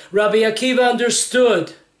Tzadok, Rabbi Akiva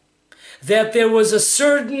understood that there was a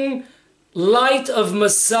certain light of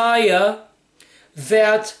Messiah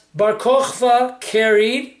that Bar Kokhba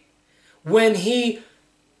carried when he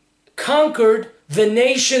conquered the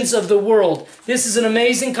nations of the world. This is an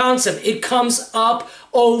amazing concept. It comes up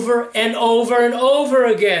over and over and over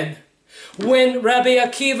again. when Rabbi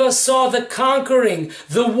Akiva saw the conquering,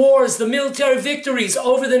 the wars, the military victories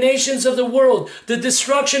over the nations of the world, the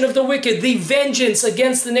destruction of the wicked, the vengeance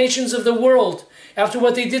against the nations of the world after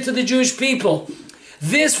what they did to the Jewish people.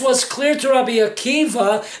 This was clear to Rabbi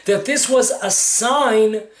Akiva that this was a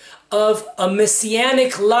sign of a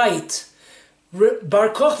messianic light. Bar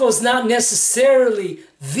Kokhba was not necessarily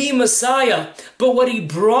the Messiah, but what he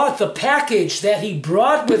brought, the package that he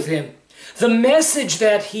brought with him, the message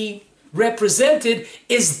that he represented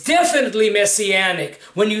is definitely messianic.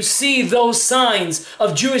 When you see those signs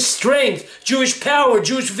of Jewish strength, Jewish power,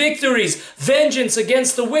 Jewish victories, vengeance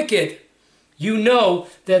against the wicked, you know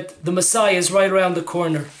that the Messiah is right around the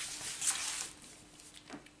corner.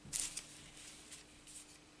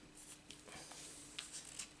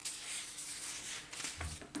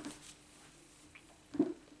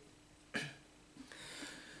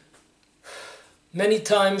 Many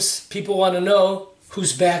times people want to know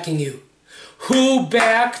who's backing you. Who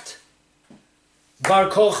backed Bar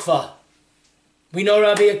Kokhba? We know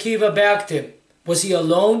Rabbi Akiva backed him. Was he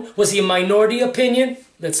alone? Was he a minority opinion?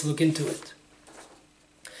 Let's look into it.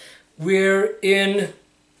 We're in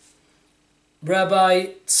Rabbi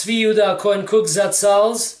Tzvi Yehuda Cohen Cook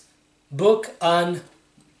Zatzal's book on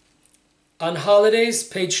holidays,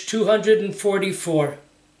 page 244.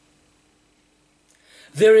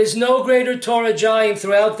 There is no greater Torah giant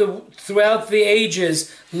throughout the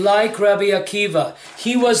ages like Rabbi Akiva.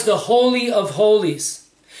 He was the holy of holies.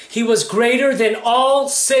 He was greater than all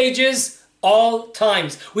sages, all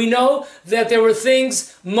times. We know that there were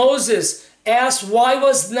things Moses asked, why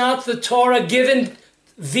was not the Torah given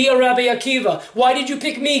via Rabbi Akiva? Why did you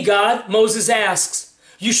pick me, God? Moses asks.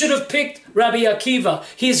 You should have picked Rabbi Akiva.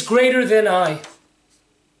 He is greater than I.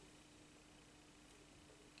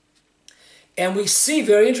 And we see,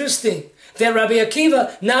 very interesting, that Rabbi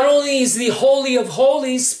Akiva not only is the holy of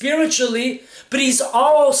holies spiritually, but he's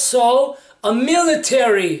also a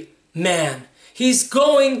military man. He's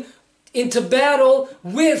going into battle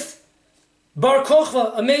with Bar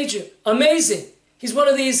Kokhba, amazing. He's one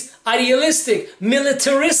of these idealistic,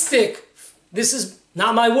 militaristic, this is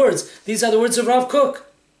not my words, these are the words of Rav Kook.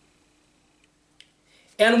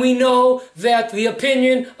 And we know that the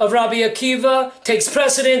opinion of Rabbi Akiva takes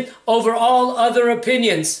precedent over all other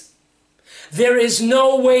opinions. There is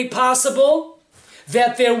no way possible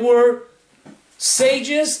that there were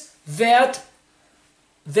sages that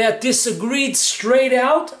disagreed straight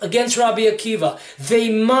out against Rabbi Akiva.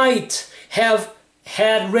 They might have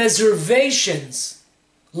had reservations,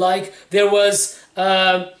 like there was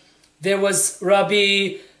Rabbi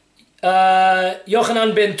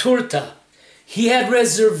Yochanan ben Turta. He had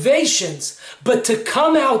reservations, but to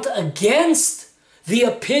come out against the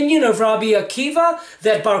opinion of Rabbi Akiva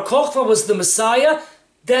that Bar Kokhba was the Messiah,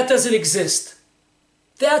 that doesn't exist.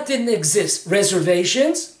 That didn't exist.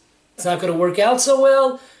 Reservations, it's not going to work out so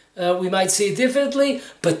well. We might see it differently,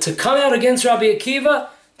 but to come out against Rabbi Akiva,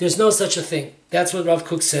 there's no such a thing. That's what Rav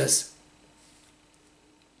Kook says.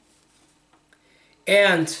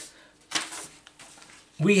 And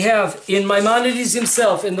we have in Maimonides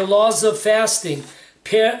himself, in the laws of fasting,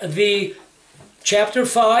 the chapter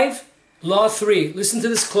 5, law 3. Listen to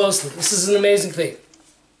this closely. This is an amazing thing.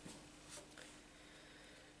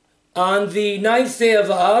 On the 9th day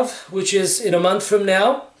of Av, which is in a month from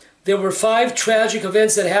now, there were 5 tragic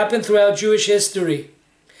events that happened throughout Jewish history.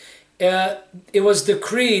 It was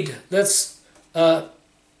decreed, let's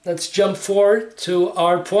jump forward to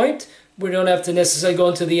our point. We don't have to necessarily go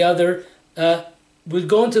into the other. We'll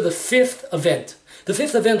go into the 5th event. The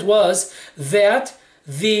 5th event was that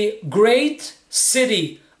the great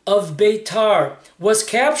city of Beitar was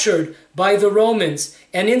captured by the Romans,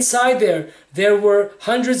 and inside there were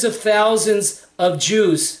hundreds of thousands of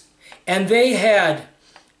Jews, and they had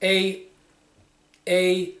a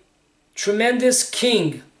tremendous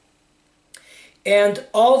king, and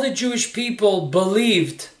all the Jewish people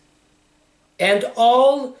believed, and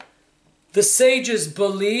all the sages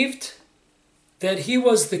believed that he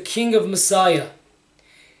was the king of Messiah.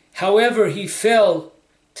 However, he fell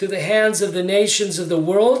to the hands of the nations of the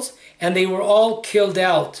world, and they were all killed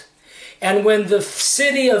out. And when the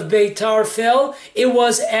city of Beitar fell, it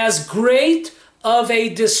was as great of a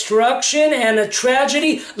destruction and a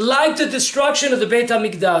tragedy like the destruction of the Beit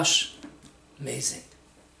HaMikdash. Amazing.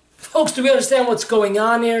 Folks, do we understand what's going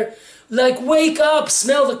on here? Like, wake up,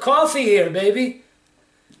 smell the coffee here, baby.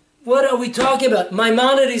 What are we talking about?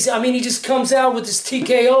 Maimonides, he just comes out with this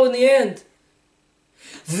TKO in the end.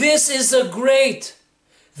 This is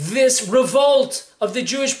this revolt of the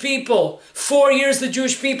Jewish people. 4 years the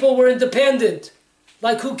Jewish people were independent.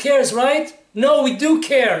 Like, who cares, right? No, we do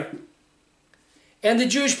care. And the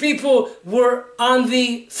Jewish people were on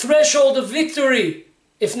the threshold of victory,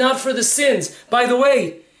 if not for the sins. By the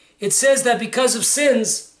way, it says that because of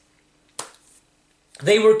sins,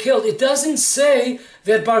 they were killed. It doesn't say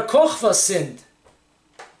that Bar Kokhba sinned.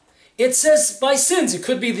 It says by sins. It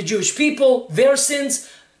could be the Jewish people, their sins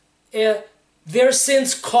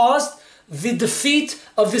caused the defeat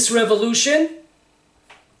of this revolution.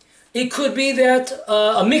 It could be that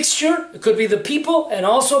a mixture. It could be the people and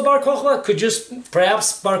also Bar Kokhba. It could just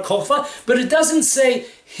perhaps Bar Kokhba, but it doesn't say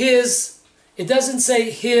his. It doesn't say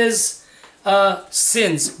his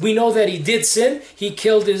sins. We know that he did sin. He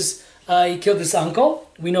killed his uncle.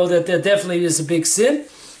 We know that that definitely is a big sin.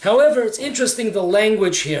 However, it's interesting the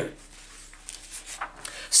language here.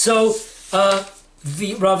 So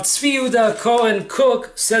the Rav Tzvi Yehuda Cohen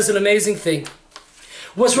Cook says an amazing thing.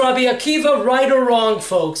 Was Rabbi Akiva right or wrong,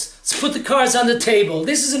 folks? Let's put the cards on the table.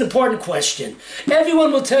 This is an important question.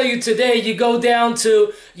 Everyone will tell you today, you go down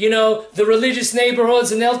to, the religious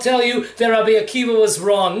neighborhoods and they'll tell you that Rabbi Akiva was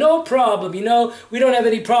wrong. No problem, we don't have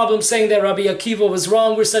any problem saying that Rabbi Akiva was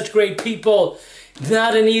wrong. We're such great people.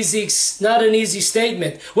 Not an easy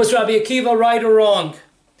statement. Was Rabbi Akiva right or wrong?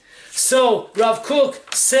 So, Rav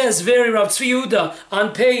Kook says, Rav Tzvi Yehuda,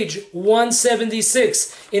 on page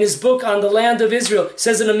 176, in his book on the land of Israel,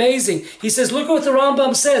 says an amazing, he says, look at what the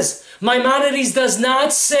Rambam says. Maimonides does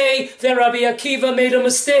not say that Rabbi Akiva made a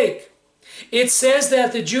mistake. It says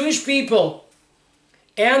that the Jewish people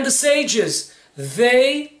and the sages,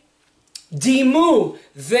 they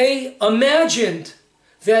imagined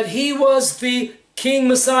that he was the King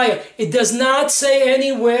Messiah. It does not say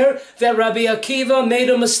anywhere that Rabbi Akiva made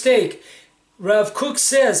a mistake. Rav Kook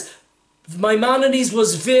says Maimonides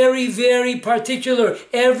was very, very particular.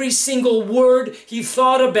 Every single word he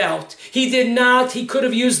thought about. He could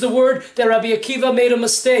have used the word that Rabbi Akiva made a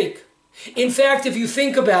mistake. In fact, if you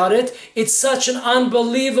think about it, it's such an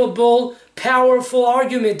unbelievable, powerful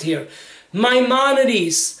argument here.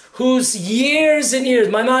 Maimonides, whose years and years,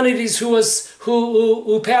 Maimonides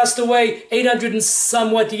who passed away 800 and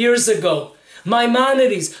somewhat years ago.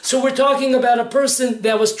 Maimonides. So we're talking about a person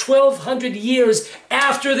that was 1200 years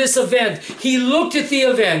after this event. He looked at the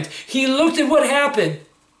event. He looked at what happened.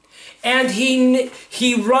 And he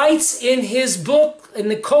writes in his book, in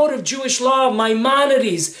the Code of Jewish Law,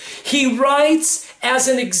 Maimonides, he writes as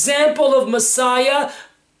an example of Messiah,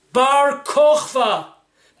 Bar Kokhba.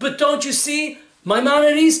 But don't you see,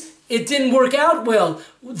 Maimonides, it didn't work out well.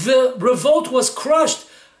 The revolt was crushed.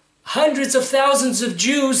 Hundreds of thousands of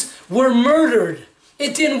Jews were murdered.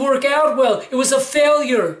 It didn't work out well. It was a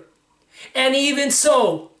failure. And even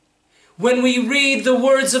so, when we read the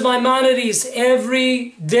words of Maimonides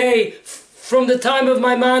every day from the time of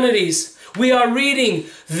Maimonides, we are reading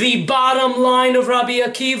the bottom line of Rabbi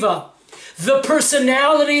Akiva. The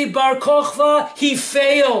personality, Bar Kokhba, he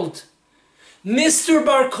failed. Mr.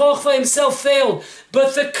 Bar Kokhba himself failed,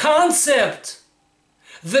 but the concept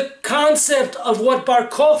of what Bar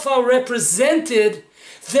Kokhba represented,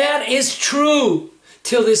 that is true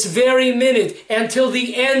till this very minute and till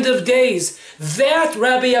the end of days. That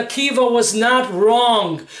Rabbi Akiva was not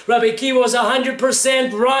wrong. Rabbi Akiva was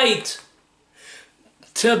 100% right.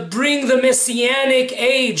 To bring the Messianic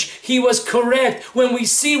age, he was correct. When we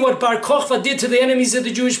see what Bar Kokhba did to the enemies of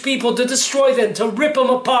the Jewish people, to destroy them, to rip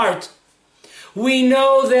them apart, we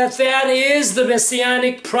know that that is the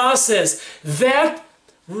Messianic process. That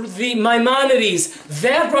the Maimonides,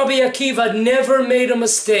 that Rabbi Akiva never made a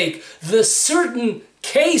mistake. The certain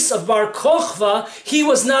case of Bar Kokhba, he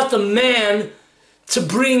was not the man to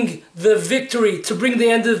bring the victory, to bring the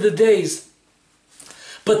end of the days.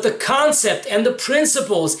 But the concept and the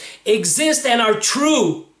principles exist and are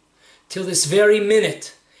true till this very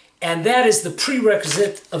minute. And that is the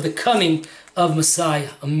prerequisite of the coming of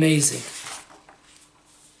Messiah. Amazing.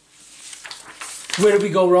 Where did we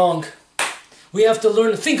go wrong? We have to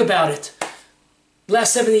learn to think about it.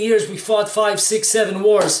 Last 70 years we fought 5, 6, 7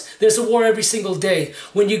 wars. There's a war every single day.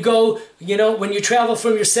 When you go, when you travel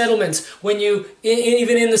from your settlements,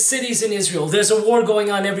 even in the cities in Israel, there's a war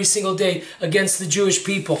going on every single day against the Jewish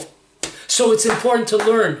people. So it's important to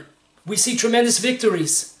learn. We see tremendous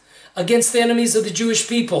victories against the enemies of the Jewish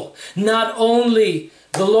people. Not only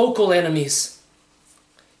the local enemies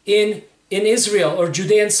in Israel or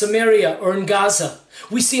Judea and Samaria or in Gaza.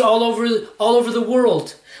 We see all over the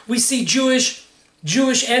world. We see Jewish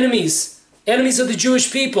enemies of the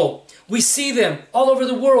Jewish people. We see them all over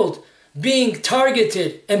the world being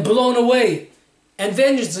targeted and blown away. And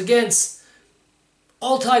vengeance against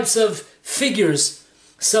all types of figures,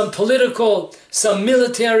 some political, some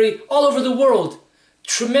military, all over the world.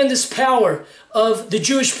 Tremendous power of the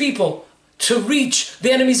Jewish people to reach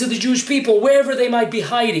the enemies of the Jewish people, wherever they might be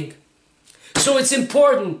hiding. So it's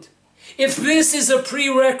important. If this is a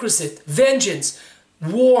prerequisite, vengeance,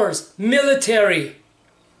 wars, military,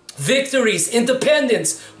 victories,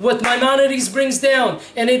 independence, what Maimonides brings down,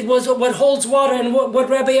 and it was what holds water, and what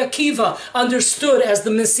Rabbi Akiva understood as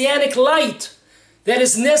the messianic light that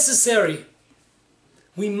is necessary.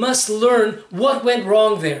 We must learn what went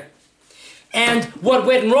wrong there. And what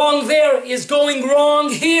went wrong there is going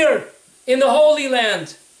wrong here in the Holy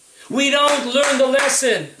Land. We don't learn the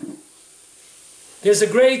lesson. There's a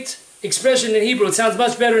great expression in Hebrew. It sounds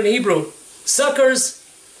much better in Hebrew. Suckers,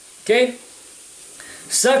 okay?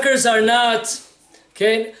 Suckers are not,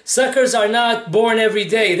 okay? Suckers are not born every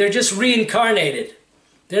day. They're just reincarnated.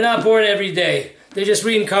 They're not born every day. They're just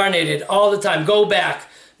reincarnated all the time. Go back.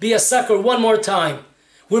 Be a sucker one more time.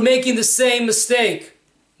 We're making the same mistake.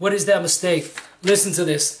 What is that mistake? Listen to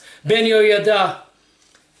this. Ben Yoyada,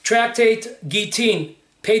 Tractate Gitin,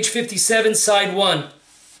 page 57, side 1.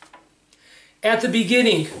 At the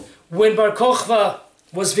beginning, when Bar Kokhba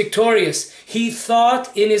was victorious, he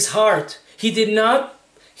thought in his heart. He did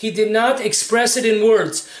not express it in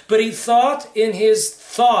words, but he thought in his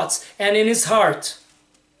thoughts and in his heart.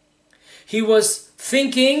 He was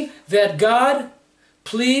thinking that God,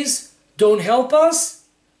 please don't help us,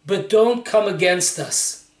 but don't come against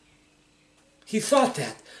us. He thought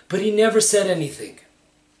that, but he never said anything.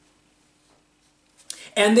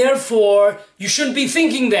 And therefore, you shouldn't be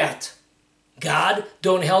thinking that. God,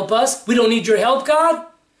 don't help us. We don't need your help, God.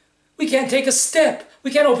 We can't take a step.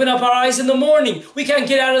 We can't open up our eyes in the morning. We can't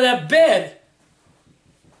get out of that bed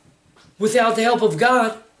without the help of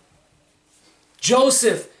God.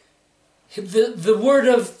 Joseph, the word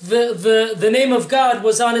of the name of God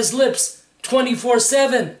was on his lips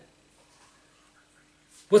 24/7.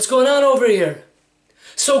 What's going on over here?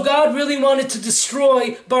 So God really wanted to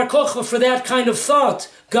destroy Bar Kokhba for that kind of thought.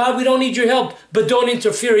 God, we don't need your help, but don't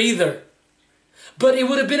interfere either. But it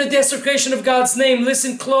would have been a desecration of God's name.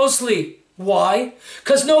 Listen closely. Why?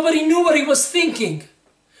 Because nobody knew what he was thinking.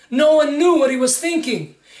 No one knew what he was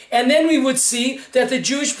thinking. And then we would see that the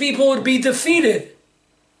Jewish people would be defeated.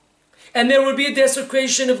 And there would be a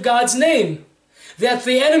desecration of God's name. That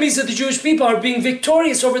the enemies of the Jewish people are being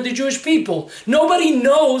victorious over the Jewish people. Nobody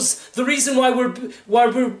knows the reason why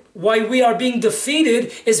we are being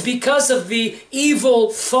defeated is because of the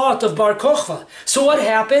evil thought of Bar Kokhba. So what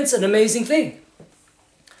happens? An amazing thing.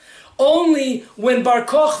 Only when Bar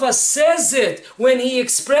Kokhba says it, when he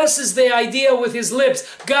expresses the idea with his lips,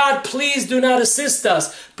 God, please do not assist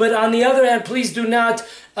us. But on the other hand, please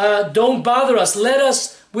don't bother us. Let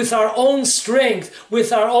us, with our own strength,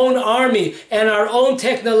 with our own army, and our own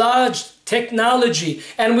technology,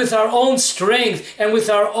 and with our own strength, and with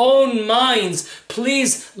our own minds,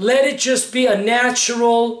 please let it just be a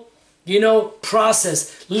natural,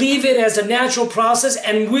 process. Leave it as a natural process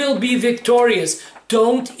and we'll be victorious.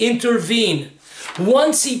 Don't intervene.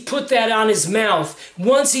 Once he put that on his mouth,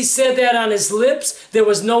 once he said that on his lips, there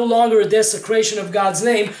was no longer a desecration of God's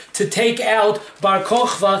name to take out Bar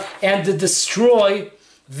Kokhba and to destroy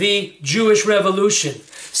the Jewish revolution.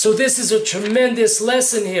 So this is a tremendous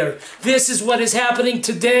lesson here. This is what is happening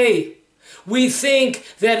today. We think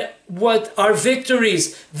that what our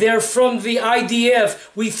victories, they're from the IDF.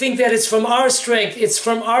 We think that it's from our strength, it's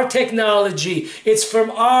from our technology, it's from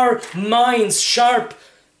our minds, sharp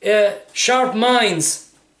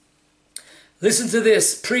minds. Listen to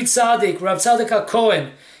this. Pri Tzaddik, Rav Tzaddik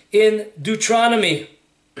HaKohen, in Deuteronomy,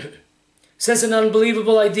 says an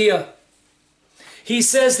unbelievable idea. He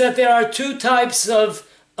says that there are two types of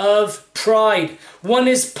pride. One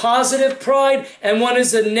is positive pride and one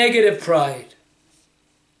is a negative pride.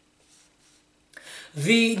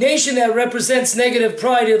 The nation that represents negative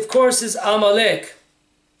pride, of course, is Amalek.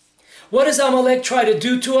 What does Amalek try to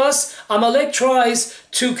do to us? Amalek tries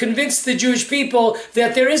to convince the Jewish people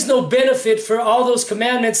that there is no benefit for all those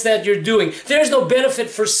commandments that you're doing. There's no benefit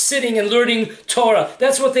for sitting and learning Torah.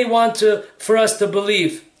 That's what they want for us to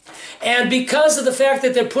believe. And because of the fact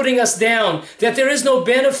that they're putting us down, that there is no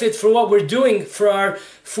benefit for what we're doing, for our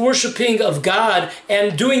worshiping of God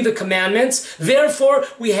and doing the commandments, therefore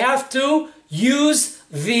we have to use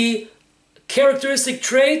the characteristic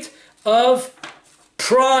trait of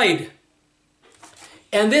pride.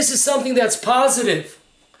 And this is something that's positive.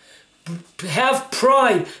 Have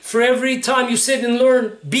pride. For every time you sit and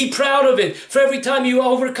learn, be proud of it. For every time you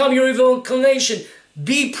overcome your evil inclination,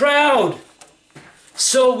 be proud.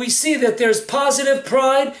 So we see that there's positive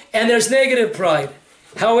pride and there's negative pride.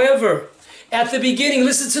 However, at the beginning,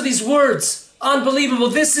 listen to these words. Unbelievable.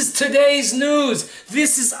 This is today's news.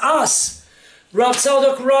 This is us. Rav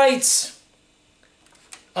Tzadok writes,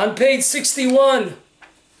 On page 61,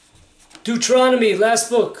 Deuteronomy, last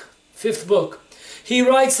book, 5th book, he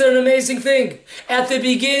writes there an amazing thing. At the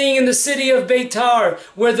beginning in the city of Beitar,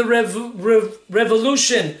 where the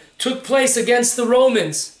revolution took place against the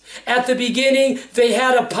Romans, at the beginning they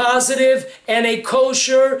had a positive and a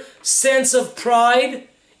kosher sense of pride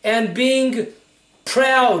and being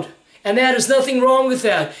proud. And that is nothing wrong with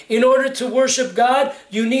that. In order to worship God,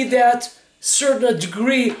 you need that certain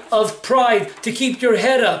degree of pride to keep your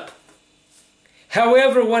head up.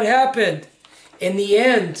 However, what happened? In the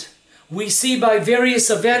end, we see by various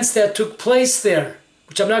events that took place there,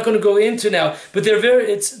 which I'm not going to go into now, but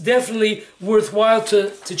it's definitely worthwhile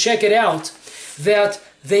to check it out, that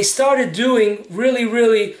they started doing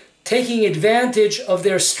really taking advantage of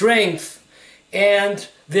their strength and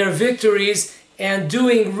their victories and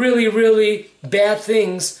doing really bad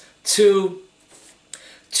things to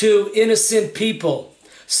innocent people.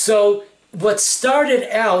 So what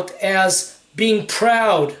started out as being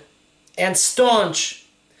proud and staunch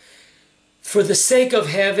for the sake of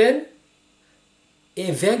heaven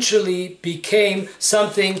eventually became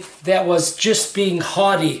something that was just being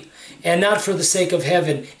haughty and not for the sake of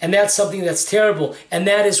heaven. And that's something that's terrible. And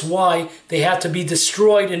that is why they had to be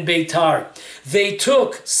destroyed in Beitar. They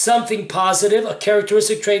took something positive, a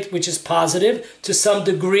characteristic trait which is positive to some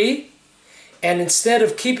degree, and instead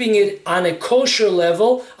of keeping it on a kosher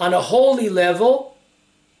level, on a holy level,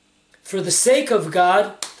 for the sake of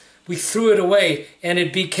God, we threw it away, and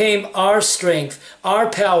it became our strength, our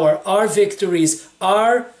power, our victories,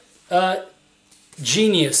 our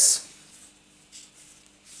genius.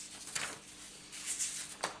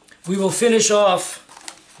 We will finish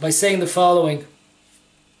off by saying the following.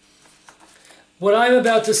 What I'm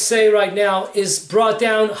about to say right now is brought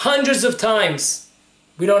down hundreds of times.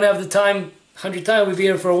 We don't have the time, 100 times, we'll be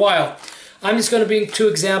here for a while. I'm just going to bring 2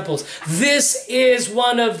 examples. This is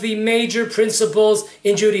one of the major principles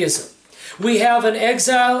in Judaism. We have an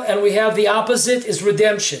exile and we have the opposite is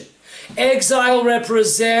redemption. Exile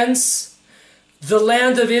represents the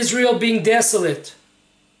land of Israel being desolate.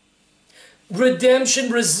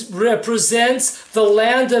 Redemption represents the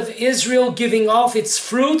land of Israel giving off its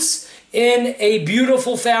fruits in a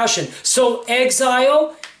beautiful fashion. So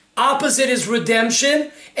exile, opposite is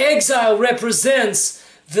redemption. Exile represents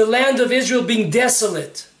the land of Israel being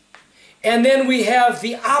desolate. And then we have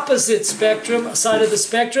the opposite spectrum, side of the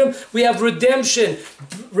spectrum. We have redemption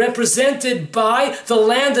represented by the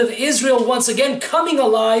land of Israel once again coming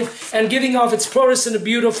alive and giving off its produce in a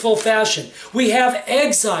beautiful fashion. We have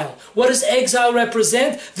exile. What does exile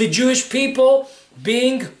represent? The Jewish people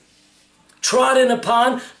being trodden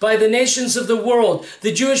upon by the nations of the world.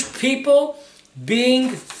 The Jewish people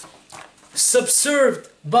being subserved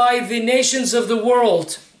by the nations of the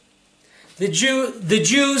world. The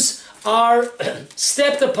Jews are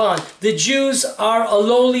stepped upon. The Jews are a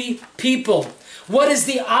lowly people. What is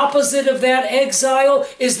the opposite of that exile?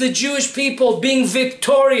 Is the Jewish people being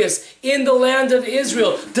victorious in the land of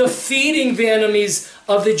Israel, defeating the enemies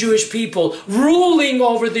of the Jewish people, ruling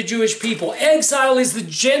over the Jewish people. Exile is the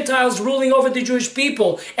Gentiles ruling over the Jewish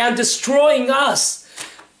people and destroying us.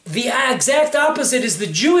 The exact opposite is the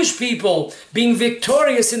Jewish people being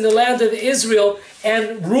victorious in the land of Israel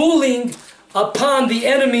and ruling upon the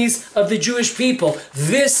enemies of the Jewish people.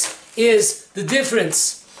 This is the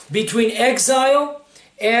difference between exile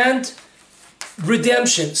and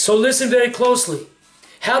redemption. So listen very closely.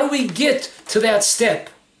 How do we get to that step?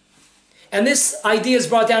 And this idea is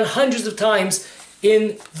brought down hundreds of times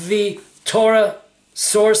in the Torah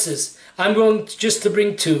sources. I'm going just to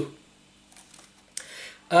bring 2.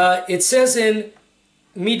 It says in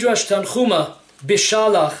Midrash Tanchuma,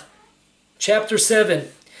 Bishalach, chapter 7,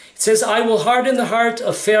 it says, I will harden the heart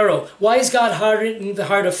of Pharaoh. Why is God hardening the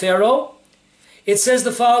heart of Pharaoh? It says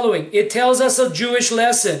the following. It tells us a Jewish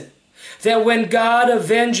lesson that when God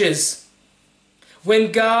avenges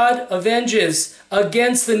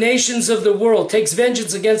against the nations of the world, takes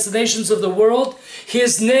vengeance against the nations of the world,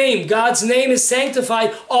 His name, God's name, is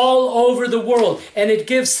sanctified all over the world. And it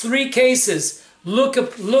gives 3 cases. Look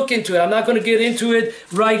into it. I'm not going to get into it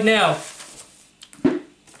right now.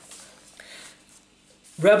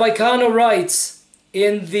 Rabbi Kahana writes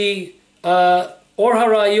in the Or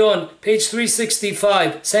HaRayon, page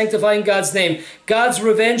 365, sanctifying God's name. God's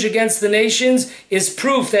revenge against the nations is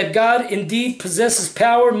proof that God indeed possesses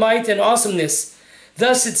power, might, and awesomeness.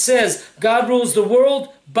 Thus it says, God rules the world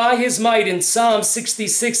by His might in Psalm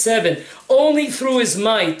 66:7. Only through His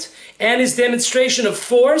might and His demonstration of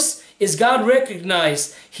force is God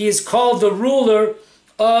recognized. He is called the ruler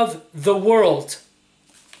of the world.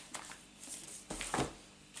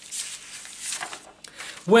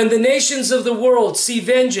 When the nations of the world see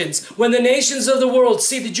vengeance, when the nations of the world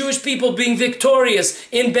see the Jewish people being victorious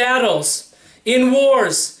in battles, in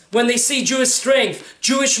wars, when they see Jewish strength,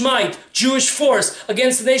 Jewish might, Jewish force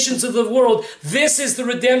against the nations of the world, this is the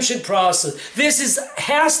redemption process. This is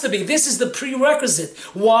the prerequisite.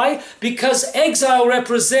 Why? Because exile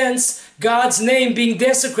represents God's name being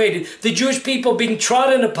desecrated, the Jewish people being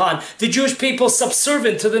trodden upon, the Jewish people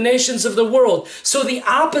subservient to the nations of the world. So the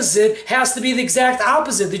opposite has to be the exact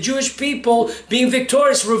opposite. The Jewish people being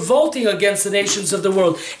victorious, revolting against the nations of the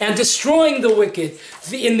world and destroying the wicked.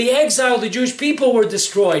 In the exile, the Jewish people were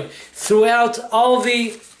destroyed throughout all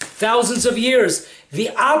the thousands of years.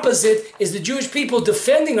 The opposite is the Jewish people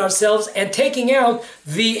defending ourselves and taking out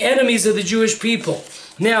the enemies of the Jewish people.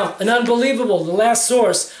 Now, an unbelievable, the last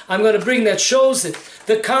source I'm going to bring that shows it,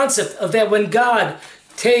 the concept of that when God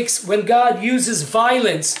uses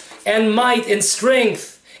violence and might and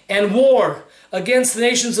strength and war against the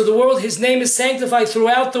nations of the world, his name is sanctified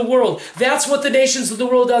throughout the world. That's what the nations of the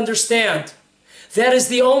world understand. That is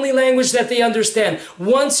the only language that they understand.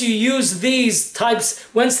 Once you use these types,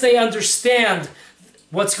 once they understand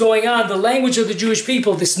what's going on, the language of the Jewish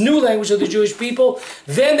people, this new language of the Jewish people,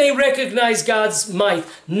 then they recognize God's might,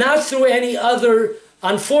 not through any other,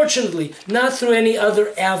 unfortunately, not through any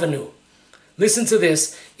other avenue. Listen to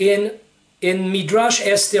this. In Midrash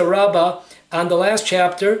Esther Rabbah, on the last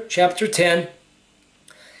chapter, chapter 10,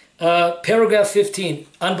 paragraph 15,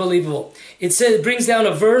 unbelievable. It says, it brings down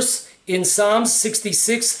a verse in Psalms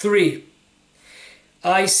 66:3.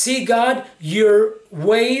 I see, God, your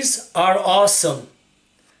ways are awesome.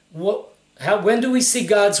 When do we see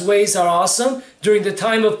God's ways are awesome? During the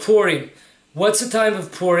time of Purim. What's the time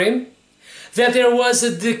of Purim? That there was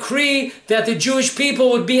a decree that the Jewish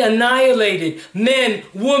people would be annihilated. Men,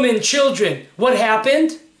 women, children. What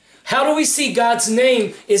happened? How do we see God's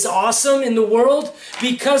name is awesome in the world?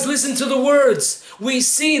 Because listen to the words. We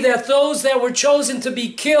see that those that were chosen to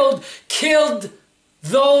be killed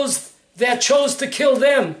those that chose to kill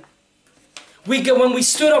them. When we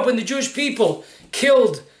stood up, when the Jewish people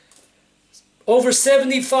killed over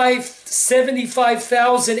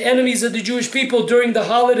 75,000 enemies of the Jewish people during the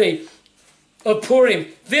holiday of Purim.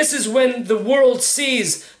 This is when the world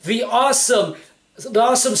sees the awesome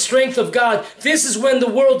strength of God. This is when the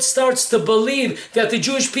world starts to believe that the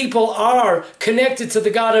Jewish people are connected to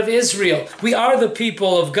the God of Israel. We are the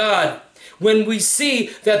people of God. When we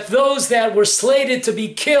see that those that were slated to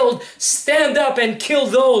be killed stand up and kill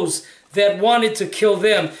those that wanted to kill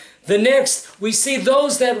them. The next, we see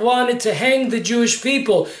those that wanted to hang the Jewish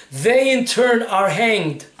people, they in turn are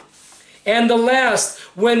hanged. And the last,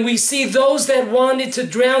 when we see those that wanted to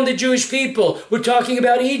drown the Jewish people, we're talking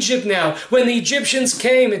about Egypt now, when the Egyptians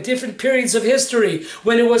came at different periods of history,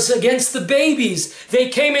 when it was against the babies, they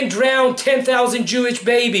came and drowned 10,000 Jewish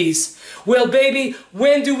babies. Well, baby,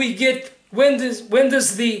 when does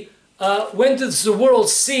the world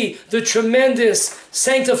see the tremendous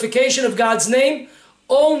sanctification of God's name?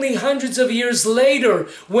 Only hundreds of years later,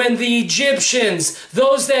 when the Egyptians,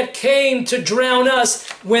 those that came to drown us,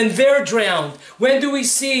 when they're drowned. When do we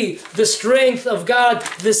see the strength of God,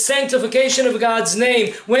 the sanctification of God's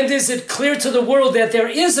name? When is it clear to the world that there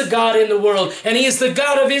is a God in the world, and He is the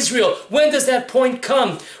God of Israel? When does that point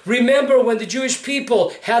come? Remember when the Jewish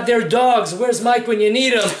people had their dogs. Where's Mike when you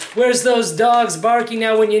need him? Where's those dogs barking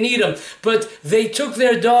now when you need them? But they took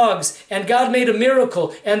their dogs, and God made a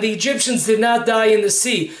miracle, and the Egyptians did not die in the sea.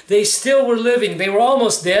 They still were living. They were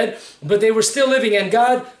almost dead, but they were still living, and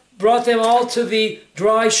God brought them all to the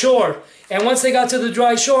dry shore. And once they got to the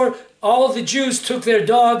dry shore, all the Jews took their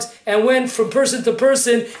dogs and went from person to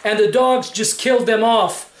person, and the dogs just killed them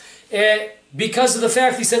off. Because of the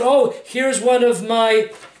fact, he said, oh, here's one of my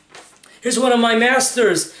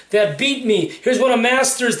masters that beat me. Here's one of my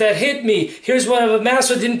masters that hit me. Here's one of a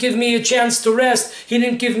master that didn't give me a chance to rest. He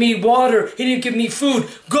didn't give me water. He didn't give me food.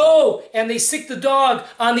 Go! And they sicked the dog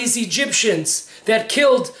on these Egyptians that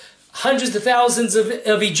killed hundreds of thousands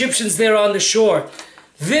of Egyptians there on the shore.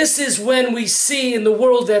 This is when we see in the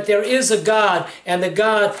world that there is a God, and the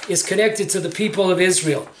God is connected to the people of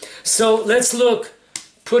Israel. So let's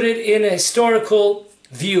put it in a historical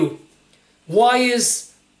view.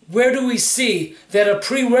 Where do we see that a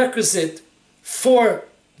prerequisite for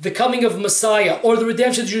the coming of Messiah or the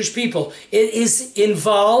redemption of the Jewish people,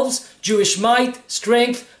 involves Jewish might,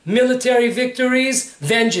 strength, military victories,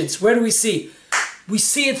 vengeance? Where do we see? We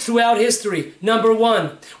see it throughout history. Number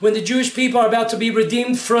one, when the Jewish people are about to be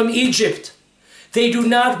redeemed from Egypt, they do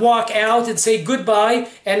not walk out and say goodbye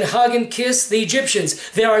and hug and kiss the Egyptians.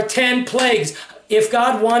 There are 10 plagues. If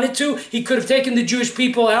God wanted to, he could have taken the Jewish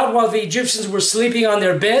people out while the Egyptians were sleeping on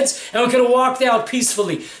their beds, and we could have walked out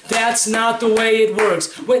peacefully. That's not the way it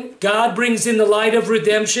works. When God brings in the light of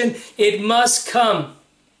redemption, it must come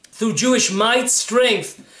through Jewish might,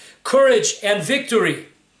 strength, courage, and victory.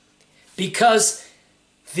 Because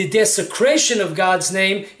the desecration of God's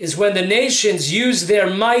name is when the nations use their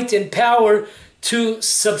might and power to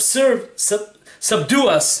subdue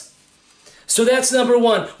us. So that's number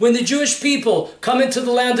one. When the Jewish people come into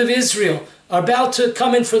the land of Israel, are about to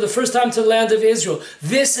come in for the first time to the land of Israel,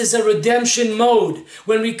 this is a redemption mode.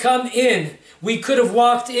 When we come in, we could have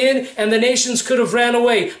walked in and the nations could have ran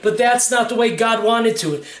away, but that's not the way God wanted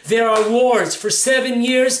to. There are wars. For 7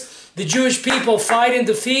 years, the Jewish people fight and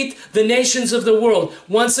defeat the nations of the world.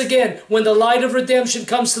 Once again, when the light of redemption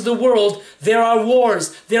comes to the world, there are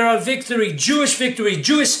wars, there are victory, Jewish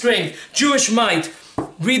strength, Jewish might.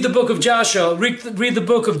 Read the book of Joshua, read the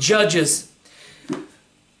book of Judges.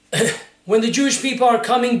 When the Jewish people are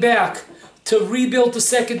coming back to rebuild the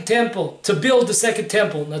second temple, to build the second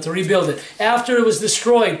temple, not to rebuild it, after it was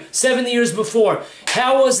destroyed 70 years before,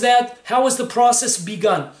 how was the process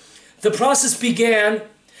begun? The process began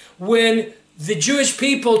when the Jewish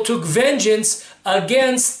people took vengeance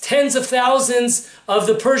against tens of thousands of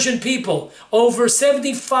the Persian people. Over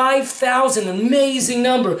 75,000, an amazing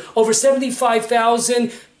number, over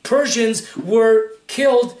 75,000 Persians were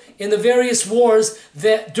killed in the various wars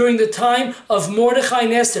that during the time of Mordechai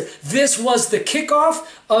and Esther. This was the kickoff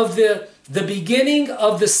of the beginning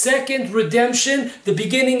of the second redemption, the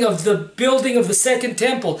beginning of the building of the second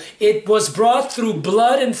temple. It was brought through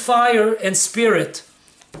blood and fire and spirit.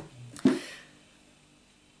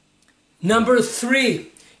 Number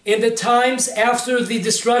 3, in the times after the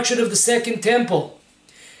destruction of the second temple.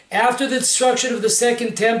 After the destruction of the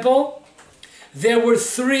second temple, there were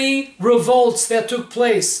 3 revolts that took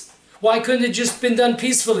place. Why couldn't it just been done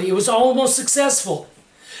peacefully? It was almost successful.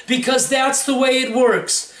 Because that's the way it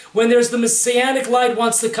works. When there's the Messianic light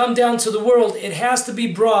wants to come down to the world, it has to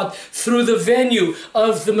be brought through the venue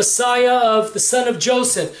of the Messiah, of the son of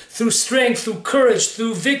Joseph, through strength, through courage,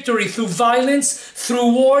 through victory, through violence,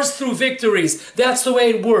 through wars, through victories. That's the way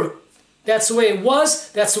it worked. That's the way it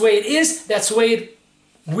was. That's the way it is. That's the way it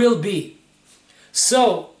will be.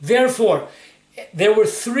 So, therefore, there were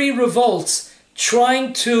 3 revolts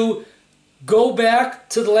trying to go back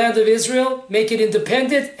to the land of Israel, make it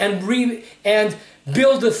independent, and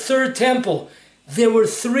build a third temple. There were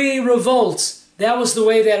 3 revolts. That was the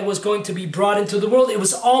way that it was going to be brought into the world. It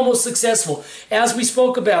was almost successful. As we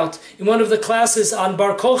spoke about in one of the classes on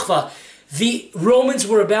Bar Kokhba, the Romans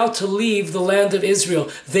were about to leave the land of Israel.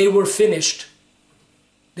 They were finished.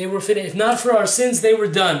 They were finished. If not for our sins, they were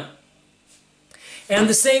done. And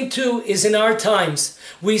the same too is in our times.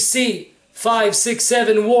 We see 5, 6,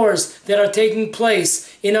 7 wars that are taking place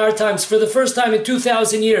in our times. For the first time in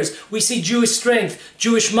 2,000 years, we see Jewish strength,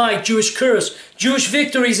 Jewish might, Jewish courage, Jewish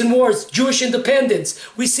victories in wars, Jewish independence.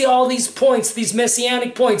 We see all these points, these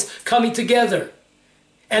messianic points coming together.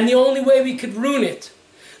 And the only way we could ruin it,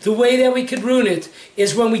 the way that we could ruin it,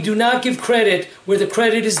 is when we do not give credit where the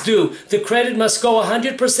credit is due. The credit must go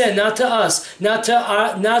 100%, not to us, not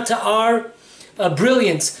to our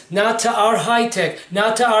brilliance, not to our high-tech,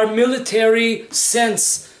 not to our military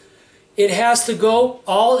sense. It has to go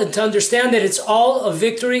all, and to understand that it's all a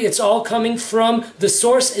victory, it's all coming from, the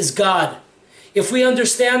source is God. If we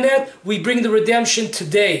understand that, we bring the redemption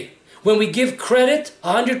today. When we give credit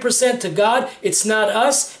 100% to God, it's not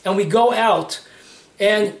us, and we go out.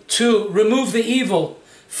 And to remove the evil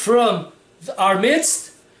from our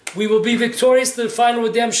midst, we will be victorious, the final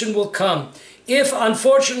redemption will come. If,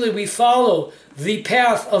 unfortunately, we follow the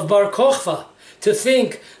path of Bar Kokhba, to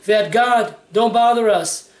think that God, don't bother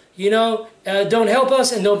us, don't help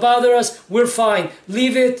us and don't bother us, we're fine.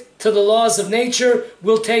 Leave it to the laws of nature.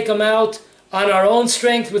 We'll take them out on our own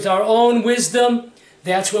strength, with our own wisdom.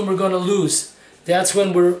 That's when we're going to lose. That's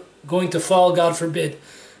when we're going to fall, God forbid.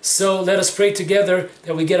 So let us pray together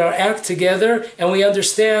that we get our act together and we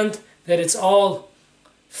understand that it's all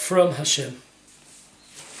from Hashem.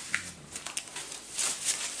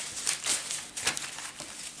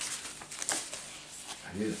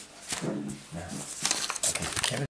 Yeah.